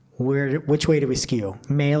 Which way do we skew?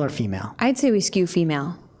 Male or female? I'd say we skew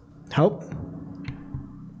female. Hope?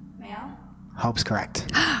 Male? Hope's correct.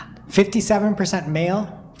 57%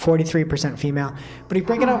 male, 43% female. But if you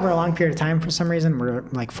break it over a long period of time, for some reason, we're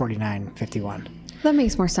like 49, 51. That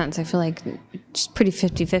makes more sense. I feel like it's pretty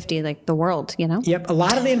 50-50, like the world, you know? Yep. A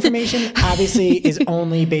lot of the information obviously is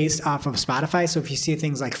only based off of Spotify. So if you see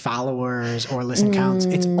things like followers or listen counts,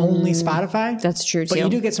 it's only Spotify. That's true, But too. you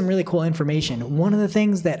do get some really cool information. One of the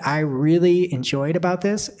things that I really enjoyed about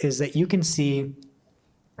this is that you can see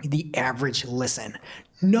the average listen.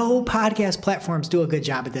 No podcast platforms do a good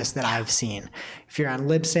job at this that I've seen. If you're on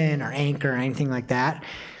Libsyn or Anchor or anything like that,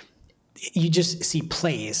 you just see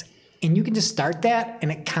plays. And you can just start that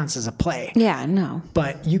and it counts as a play. Yeah, no.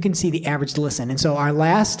 But you can see the average listen. And so our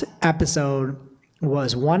last episode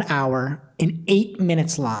was 1 hour and 8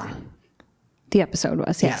 minutes long. The episode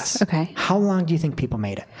was, yes. Okay. How long do you think people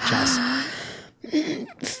made it, Jess?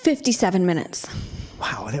 57 minutes.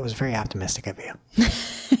 Wow, that was very optimistic of you.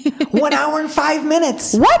 1 hour and 5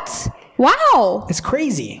 minutes. What? Wow. It's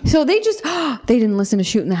crazy. So they just, they didn't listen to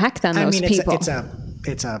Shooting the Heck then, those people.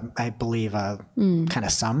 It's I believe, a kind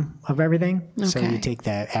of sum of everything. So Okay. you take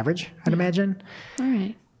the average, I'd imagine. All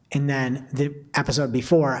right. And then the episode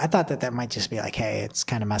before, I thought that might just be like, hey, it's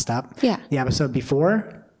kind of messed up. Yeah. The episode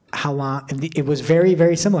before, how long? It was very,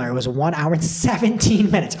 very similar. It was 1 hour and 17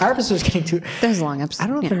 minutes. Our episode was getting too. There's a long episode. I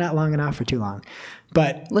don't know if they're not long enough or too long,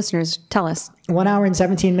 but Listeners, tell us. 1 hour and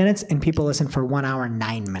 17 minutes, and people listen for 1 hour and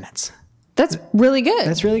 9 minutes. That's really good.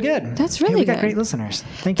 That's really good. That's really we got good. great listeners.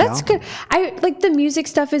 Thank you. That's good. I like the music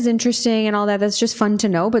stuff is interesting and all that. That's just fun to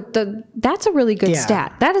know. But that's a really good Yeah.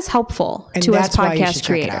 stat. That is helpful And to us that's why you should podcast check it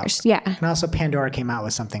creators. out. Yeah. And also Pandora came out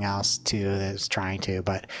with something else too that's trying to,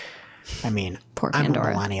 but I mean, Poor I'm a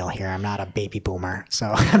Pandora. millennial here. I'm not a baby boomer. So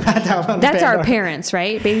I'm not that one. That's our Pandora. parents,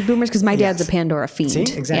 right? Baby boomers, because my dad's Yes. a Pandora fiend. See?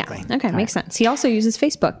 Exactly. Yeah. Okay, All makes sense. He also uses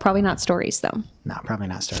Facebook. Probably not stories, though. No, probably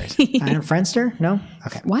not stories. And Friendster? No?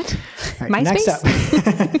 Okay. What? All right, next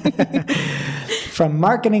MySpace? up. From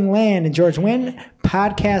Marketing Land and George Wynn,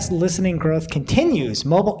 podcast listening growth continues.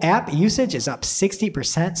 Mobile app usage is up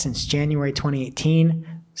 60% since January 2018,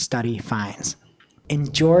 study finds.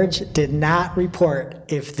 And George did not report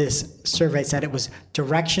if this survey said it was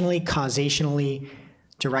directionally, causationally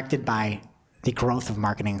directed by the growth of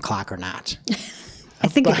Marketing Clock or not. I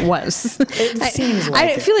think it was. It seems like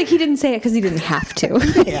I it. feel like he didn't say it because he didn't have to.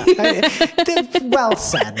 Yeah, well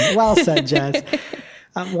said. Well said, Jess.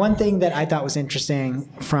 One thing that I thought was interesting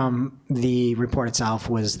from the report itself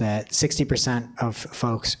was that 60% of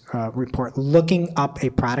folks report looking up a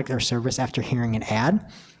product or service after hearing an ad.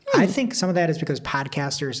 I think some of that is because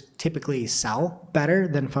podcasters typically sell better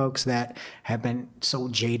than folks that have been so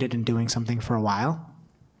jaded in doing something for a while.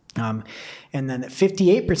 And then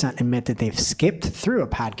 58% admit that they've skipped through a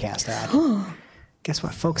podcast ad. Guess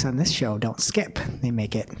what? Folks on this show don't skip. They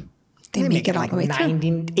make it. They make it all like the way through.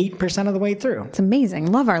 98% of the way through. It's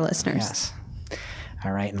amazing. Love our listeners. Yes.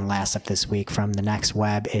 All right. And last up this week from the Next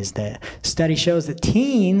Web is the study shows that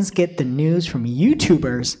teens get the news from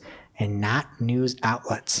YouTubers and not news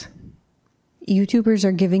outlets. YouTubers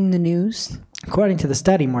are giving the news. According to the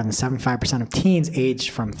study, more than 75% of teens aged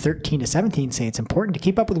from 13 to 17 say it's important to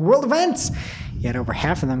keep up with world events. Yet over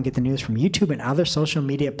half of them get the news from YouTube and other social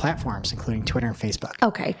media platforms, including Twitter and Facebook.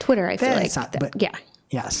 Okay, Twitter, I feel That's like. not- but- yeah.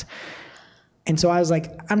 Yes. And so I was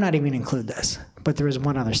like, I'm not even going to include this. But there was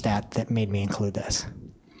one other stat that made me include this.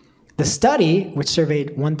 The study, which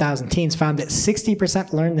surveyed 1,000 teens, found that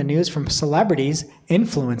 60% learned the news from celebrities,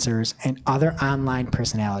 influencers, and other online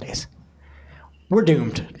personalities. We're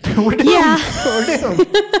doomed. We're doomed. Yeah. We're doomed.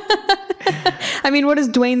 I mean, what does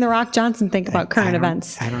Dwayne The Rock Johnson think about current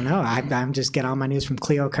events? I don't know. I'm just getting all my news from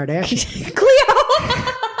Khloe Kardashian.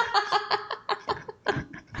 Cleo!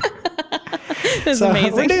 That's So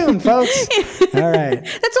amazing. we're doomed, folks. All right.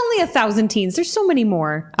 That's only 1,000 teens. There's so many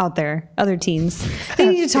more out there, other teens. They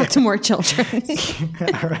need to talk to more children.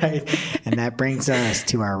 All right. And that brings us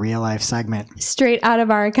to our real life segment. Straight out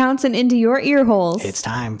of our accounts and into your ear holes. It's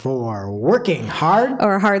time for Working Hard,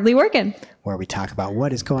 Or hardly working. where we talk about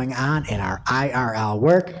what is going on in our IRL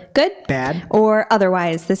work. Good, Bad. or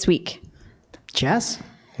otherwise this week. Jess,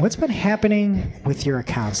 what's been happening with your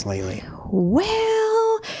accounts lately?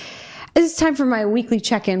 Well, it's time for my weekly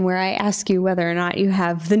check-in where I ask you whether or not you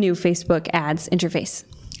have the new Facebook ads interface.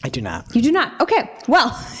 I do not. You do not. Okay.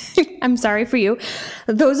 Well, I'm sorry for you.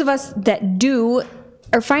 Those of us that do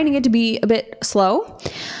are finding it to be a bit slow.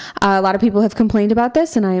 A lot of people have complained about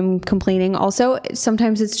this, and I'm complaining also.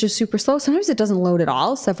 Sometimes it's just super slow. Sometimes it doesn't load at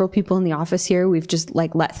all. Several people in the office here, we've just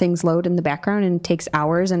like let things load in the background, and it takes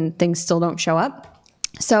hours and things still don't show up.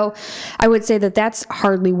 So I would say that that's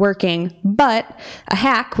hardly working, but a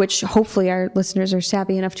hack, which hopefully our listeners are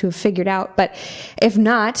savvy enough to have figured out. But if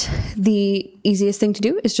not, the easiest thing to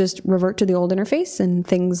do is just revert to the old interface and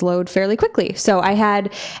things load fairly quickly. So I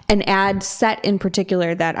had an ad set in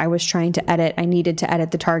particular that I was trying to edit. I needed to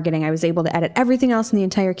edit the targeting. I was able to edit everything else in the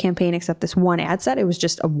entire campaign except this one ad set. It was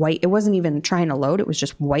just a white, it wasn't even trying to load. It was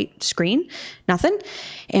just white screen, nothing.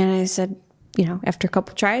 And I said, after a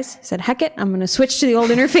couple tries, I said, heck it, I'm going to switch to the old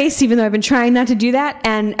interface, even though I've been trying not to do that.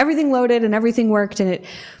 And everything loaded and everything worked, and it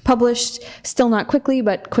published, still not quickly,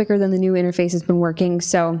 but quicker than the new interface has been working.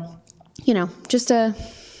 So, just a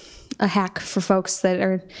hack for folks that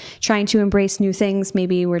are trying to embrace new things.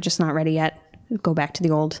 Maybe we're just not ready yet. Go back to the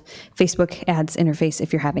old Facebook ads interface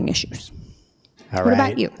if you're having issues. All What right.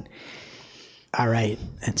 about you? All right.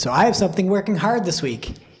 And so I have something working hard this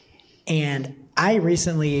week. And I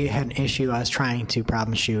recently had an issue I was trying to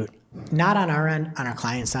problem shoot, not on our end, on our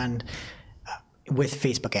client's end, with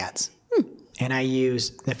Facebook ads. And I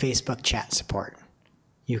use the Facebook chat support.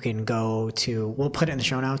 You can go to, we'll put it in the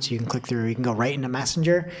show notes. You can click through, you can go right into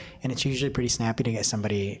Messenger, and it's usually pretty snappy to get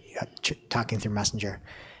somebody talking through Messenger.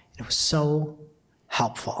 It was so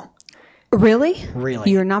helpful. Really? Really.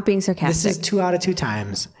 You're not being This sarcastic. is 2 out of 2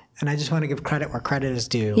 times. And I just want to give credit where credit is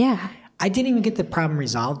due. Yeah. I didn't even get the problem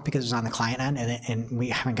resolved because it was on the client end, and we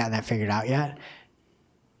haven't gotten that figured out yet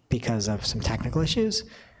because of some technical issues.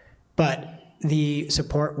 But the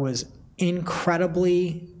support was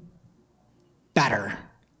incredibly better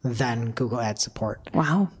than Google Ads support.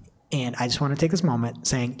 Wow. And I just want to take this moment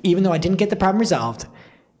saying, even though I didn't get the problem resolved,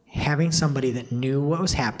 having somebody that knew what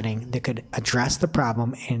was happening, that could address the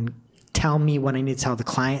problem and tell me what I need to tell the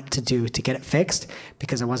client to do to get it fixed,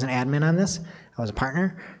 because I wasn't admin on this, I was a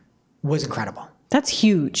partner, was incredible. That's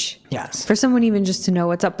huge. Yes. For someone even just to know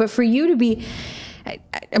what's up. But for you to be,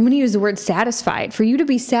 I'm going to use the word satisfied. For you to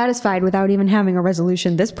be satisfied without even having a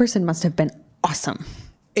resolution, this person must have been awesome.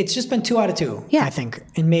 It's just been 2 out of 2, Yeah. I think.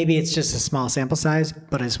 And maybe it's just a small sample size,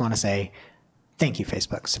 but I just want to say thank you,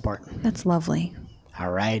 Facebook support. That's lovely.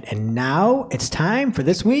 All right. And now it's time for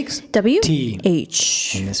this week's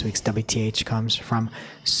WH. And this week's WTH comes from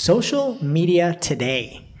Social Media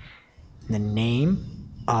Today. The name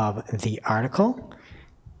of the article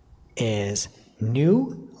is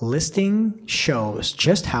New Listing Shows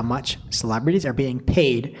Just How Much Celebrities Are Being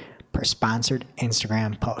Paid Per Sponsored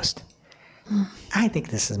Instagram Post. I think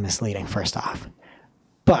this is misleading, first off,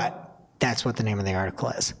 but that's what the name of the article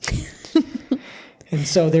is. And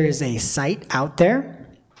so there is a site out there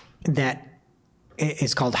that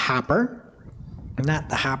is called Hopper, not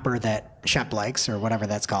the Hopper that Shep likes or whatever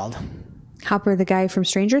that's called. Hopper, the guy from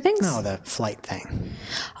Stranger Things? No, the flight thing.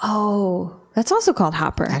 Oh, that's also called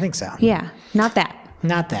Hopper. I think so. Yeah, not that.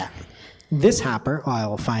 Not that. This Hopper, I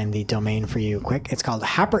will find the domain for you quick. It's called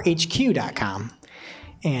hopperhq.com.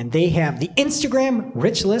 And they have the Instagram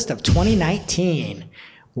Rich List of 2019,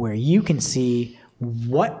 where you can see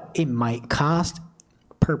what it might cost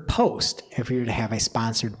per post if you were to have a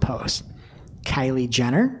sponsored post. Kylie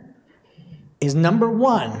Jenner is number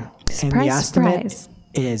 1. And the Surprise, estimate surprise.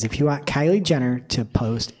 is if you want Kylie Jenner to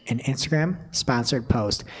post an Instagram sponsored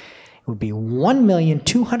post, it would be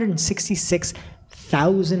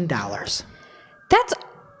 $1,266,000. That's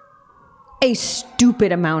a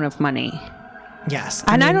stupid amount of money. Yes.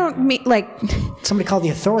 And I don't mean like, Somebody called the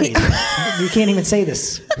authorities. You can't even say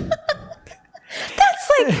this.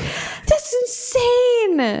 that's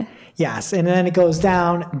insane. Yes. And then it goes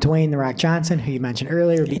down. Dwayne The Rock Johnson, who you mentioned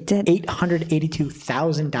earlier, would be It did.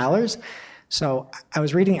 $882,000. So I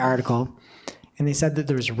was reading the article, and they said that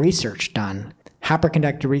there was research done. Hopper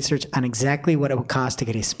conducted research on exactly what it would cost to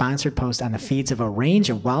get a sponsored post on the feeds of a range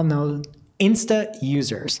of well-known Insta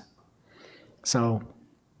users. So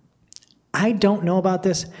I don't know about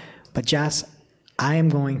this, but Jess, I am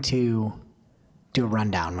going to do a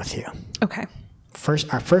rundown with you. Okay.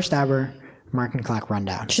 Our first ever Marketing Clock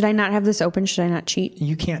rundown. Should I not have this open? Should I not cheat?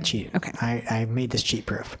 You can't cheat. Okay. I made this cheat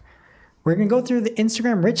proof. We're going to go through the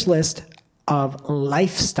Instagram rich list of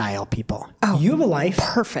lifestyle people. Oh, you have a life.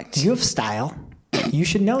 perfect. You have style. You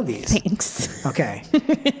should know these. Thanks. Okay.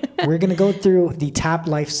 We're going to go through the top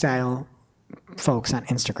lifestyle folks on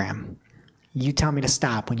Instagram. You tell me to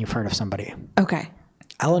stop when you've heard of somebody. Okay.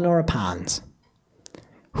 Eleonora Pons,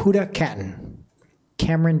 Huda Ketton,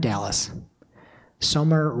 Cameron Dallas,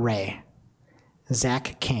 Somer Ray,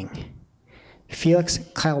 Zach King, Felix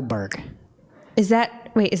Kylberg. Is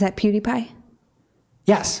that PewDiePie?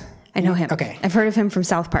 Yes. I know him. Okay. I've heard of him from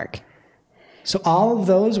South Park. So all of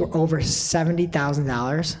those were over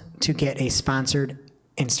 $70,000 to get a sponsored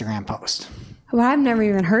Instagram post. Well, I've never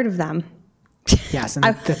even heard of them. Yes, and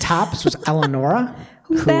the tops was Eleonora,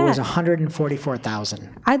 who that? was $144,000.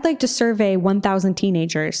 I'd like to survey 1,000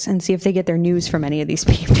 teenagers and see if they get their news from any of these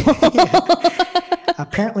people.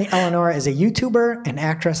 Apparently, Eleonora is a YouTuber, an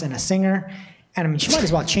actress, and a singer. And I mean, she might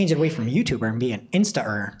as well change it away from YouTuber and be an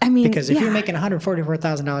Insta-er. I mean, because if yeah. you're making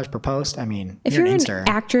 $144,000 per post, I mean, If you're you're an an Insta-er.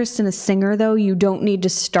 actress and a singer, though, you don't need to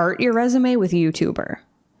start your resume with YouTuber.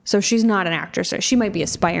 So she's not an actress. She might be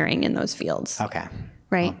aspiring in those fields, Okay.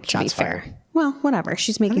 right? Well, to be shots fair. fired. Well, whatever.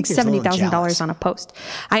 She's making think you're a little $70,000 jealous. on a post.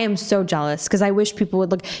 I am so jealous because I wish people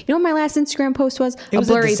would look. You know what my last Instagram post was? It was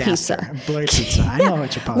a blurry disaster. pizza. A blurry pizza. I know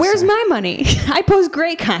what you're posting. Where's my money? I post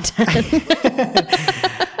great content.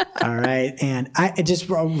 All right. And I just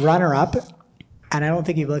runner up, and I don't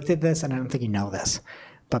think you've looked at this, and I don't think you know this.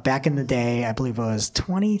 But back in the day, I believe it was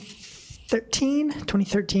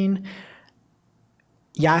 2013,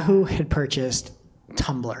 Yahoo had purchased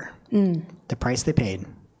Tumblr. The price they paid,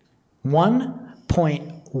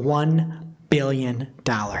 $1.1 billion.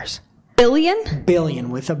 Billion? Billion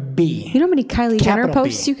with a B. You know how many Kylie Jenner Capital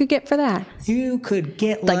posts B. you could get for that? You could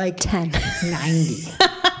get Like like 10. 90.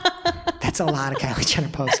 That's a lot of Kylie Jenner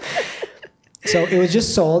posts. So it was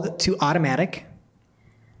just sold to Automatic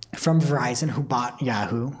from Verizon, who bought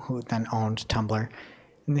Yahoo, who then owned Tumblr,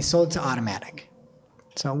 and they sold it to Automatic.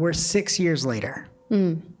 So we're 6 years later.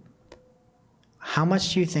 How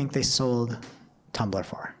much do you think they sold Tumblr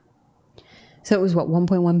for? So it was what,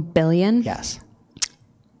 1.1 billion? Yes.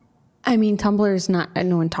 I mean, Tumblr is not,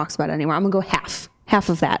 no one talks about it anymore. I'm going to go half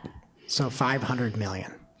of that. So 500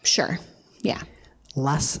 million. Sure. Yeah.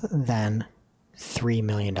 Less than $3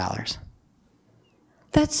 million.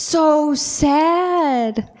 That's so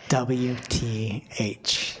sad.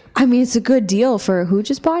 WTH. I mean, it's a good deal for who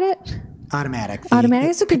just bought it? Automatic.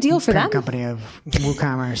 Automatic. It's a good deal for parent them. company of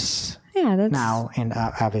WooCommerce Yeah, that's now, and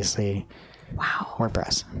obviously wow.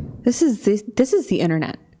 WordPress. This is the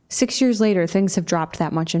internet. 6 years later, things have dropped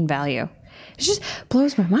that much in value. It just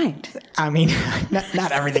blows my mind. I mean,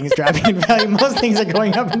 not everything is dropping in value. Most things are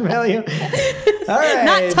going up in value. All right.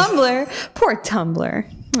 Not Tumblr. Poor Tumblr.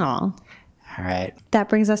 Aw. All right. That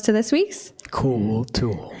brings us to this week's Cool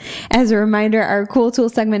tool. As a reminder, our Cool Tool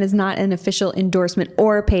segment is not an official endorsement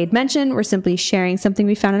or paid mention. We're simply sharing something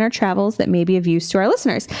we found in our travels that may be of use to our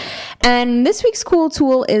listeners. And this week's Cool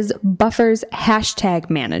Tool is Buffer's hashtag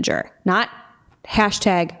manager. Not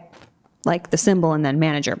hashtag like the symbol and then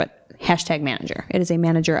manager, but hashtag manager. It is a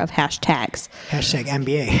manager of hashtags. Hashtag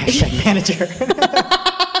MBA. Hashtag manager.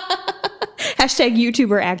 Hashtag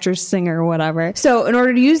YouTuber, actress, singer, whatever. So in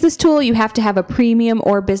order to use this tool, you have to have a premium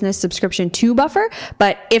or business subscription to Buffer.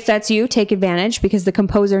 But if that's you, take advantage because the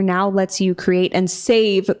Composer now lets you create and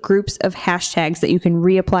save groups of hashtags that you can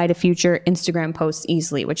reapply to future Instagram posts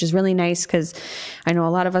easily, which is really nice because I know a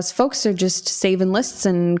lot of us folks are just saving lists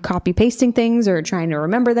and copy pasting things or trying to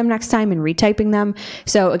remember them next time and retyping them.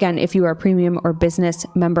 So again, if you are a premium or business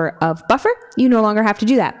member of Buffer, you no longer have to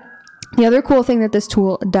do that. The other cool thing that this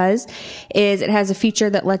tool does is it has a feature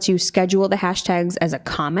that lets you schedule the hashtags as a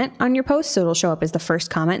comment on your post. So it'll show up as the first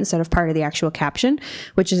comment instead of part of the actual caption,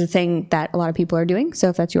 which is a thing that a lot of people are doing. So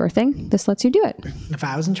if that's your thing, this lets you do it. If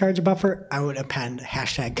I was in charge of Buffer, I would append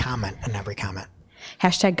hashtag comment in every comment.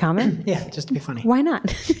 Hashtag comment? Yeah, just to be funny. Why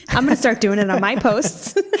not? I'm going to start doing it on my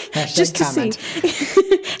posts just to comment. see.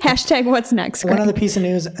 Hashtag what's next. One Greg. other piece of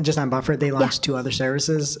news, just on Buffer, they launched two other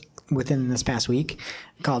services within this past week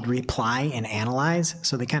called Reply and Analyze.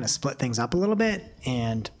 So they kind of split things up a little bit,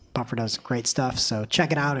 and Buffer does great stuff. So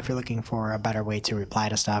check it out if you're looking for a better way to reply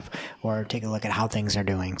to stuff or take a look at how things are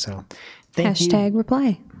doing. So thank you. Hashtag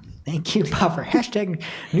reply. Thank you, Buffer. Hashtag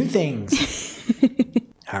new things.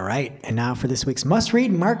 All right. And now for this week's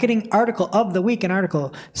must-read marketing article of the week. An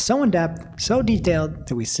article so in-depth, so detailed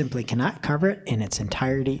that we simply cannot cover it in its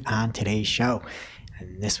entirety on today's show.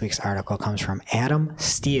 And this week's article comes from Adam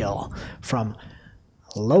Steele from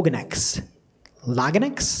Loginex.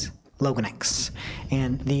 Loganix.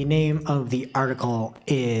 And the name of the article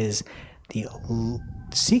is The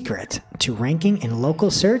Secret to Ranking in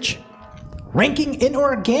Local Search, Ranking in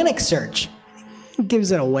Organic Search.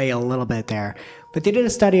 Gives it away a little bit there. But they did a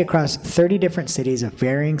study across 30 different cities of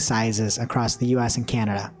varying sizes across the US and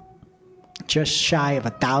Canada. Just shy of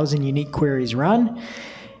 1,000 unique queries run.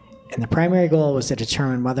 And the primary goal was to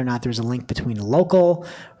determine whether or not there's a link between local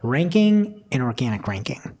ranking and organic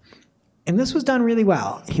ranking. And this was done really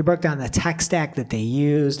well. He broke down the tech stack that they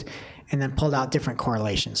used and then pulled out different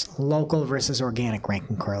correlations, local versus organic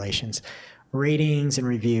ranking correlations, ratings and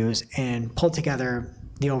reviews, and pulled together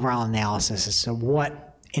the overall analysis as to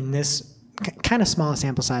what in this kind of small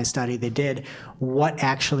sample size study they did, what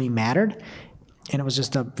actually mattered. And it was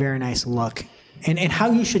just a very nice look. And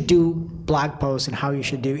how you should do blog posts and how you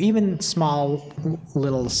should do even small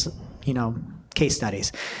little, case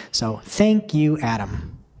studies. So thank you,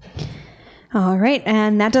 Adam. All right,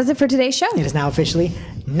 and that does it for today's show. It is now officially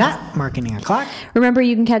not Marketing O'Clock. Remember,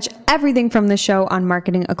 you can catch everything from the show on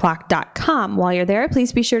marketingoclock.com. While you're there,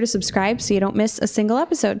 please be sure to subscribe so you don't miss a single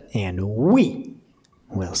episode. And we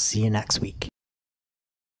will see you next week.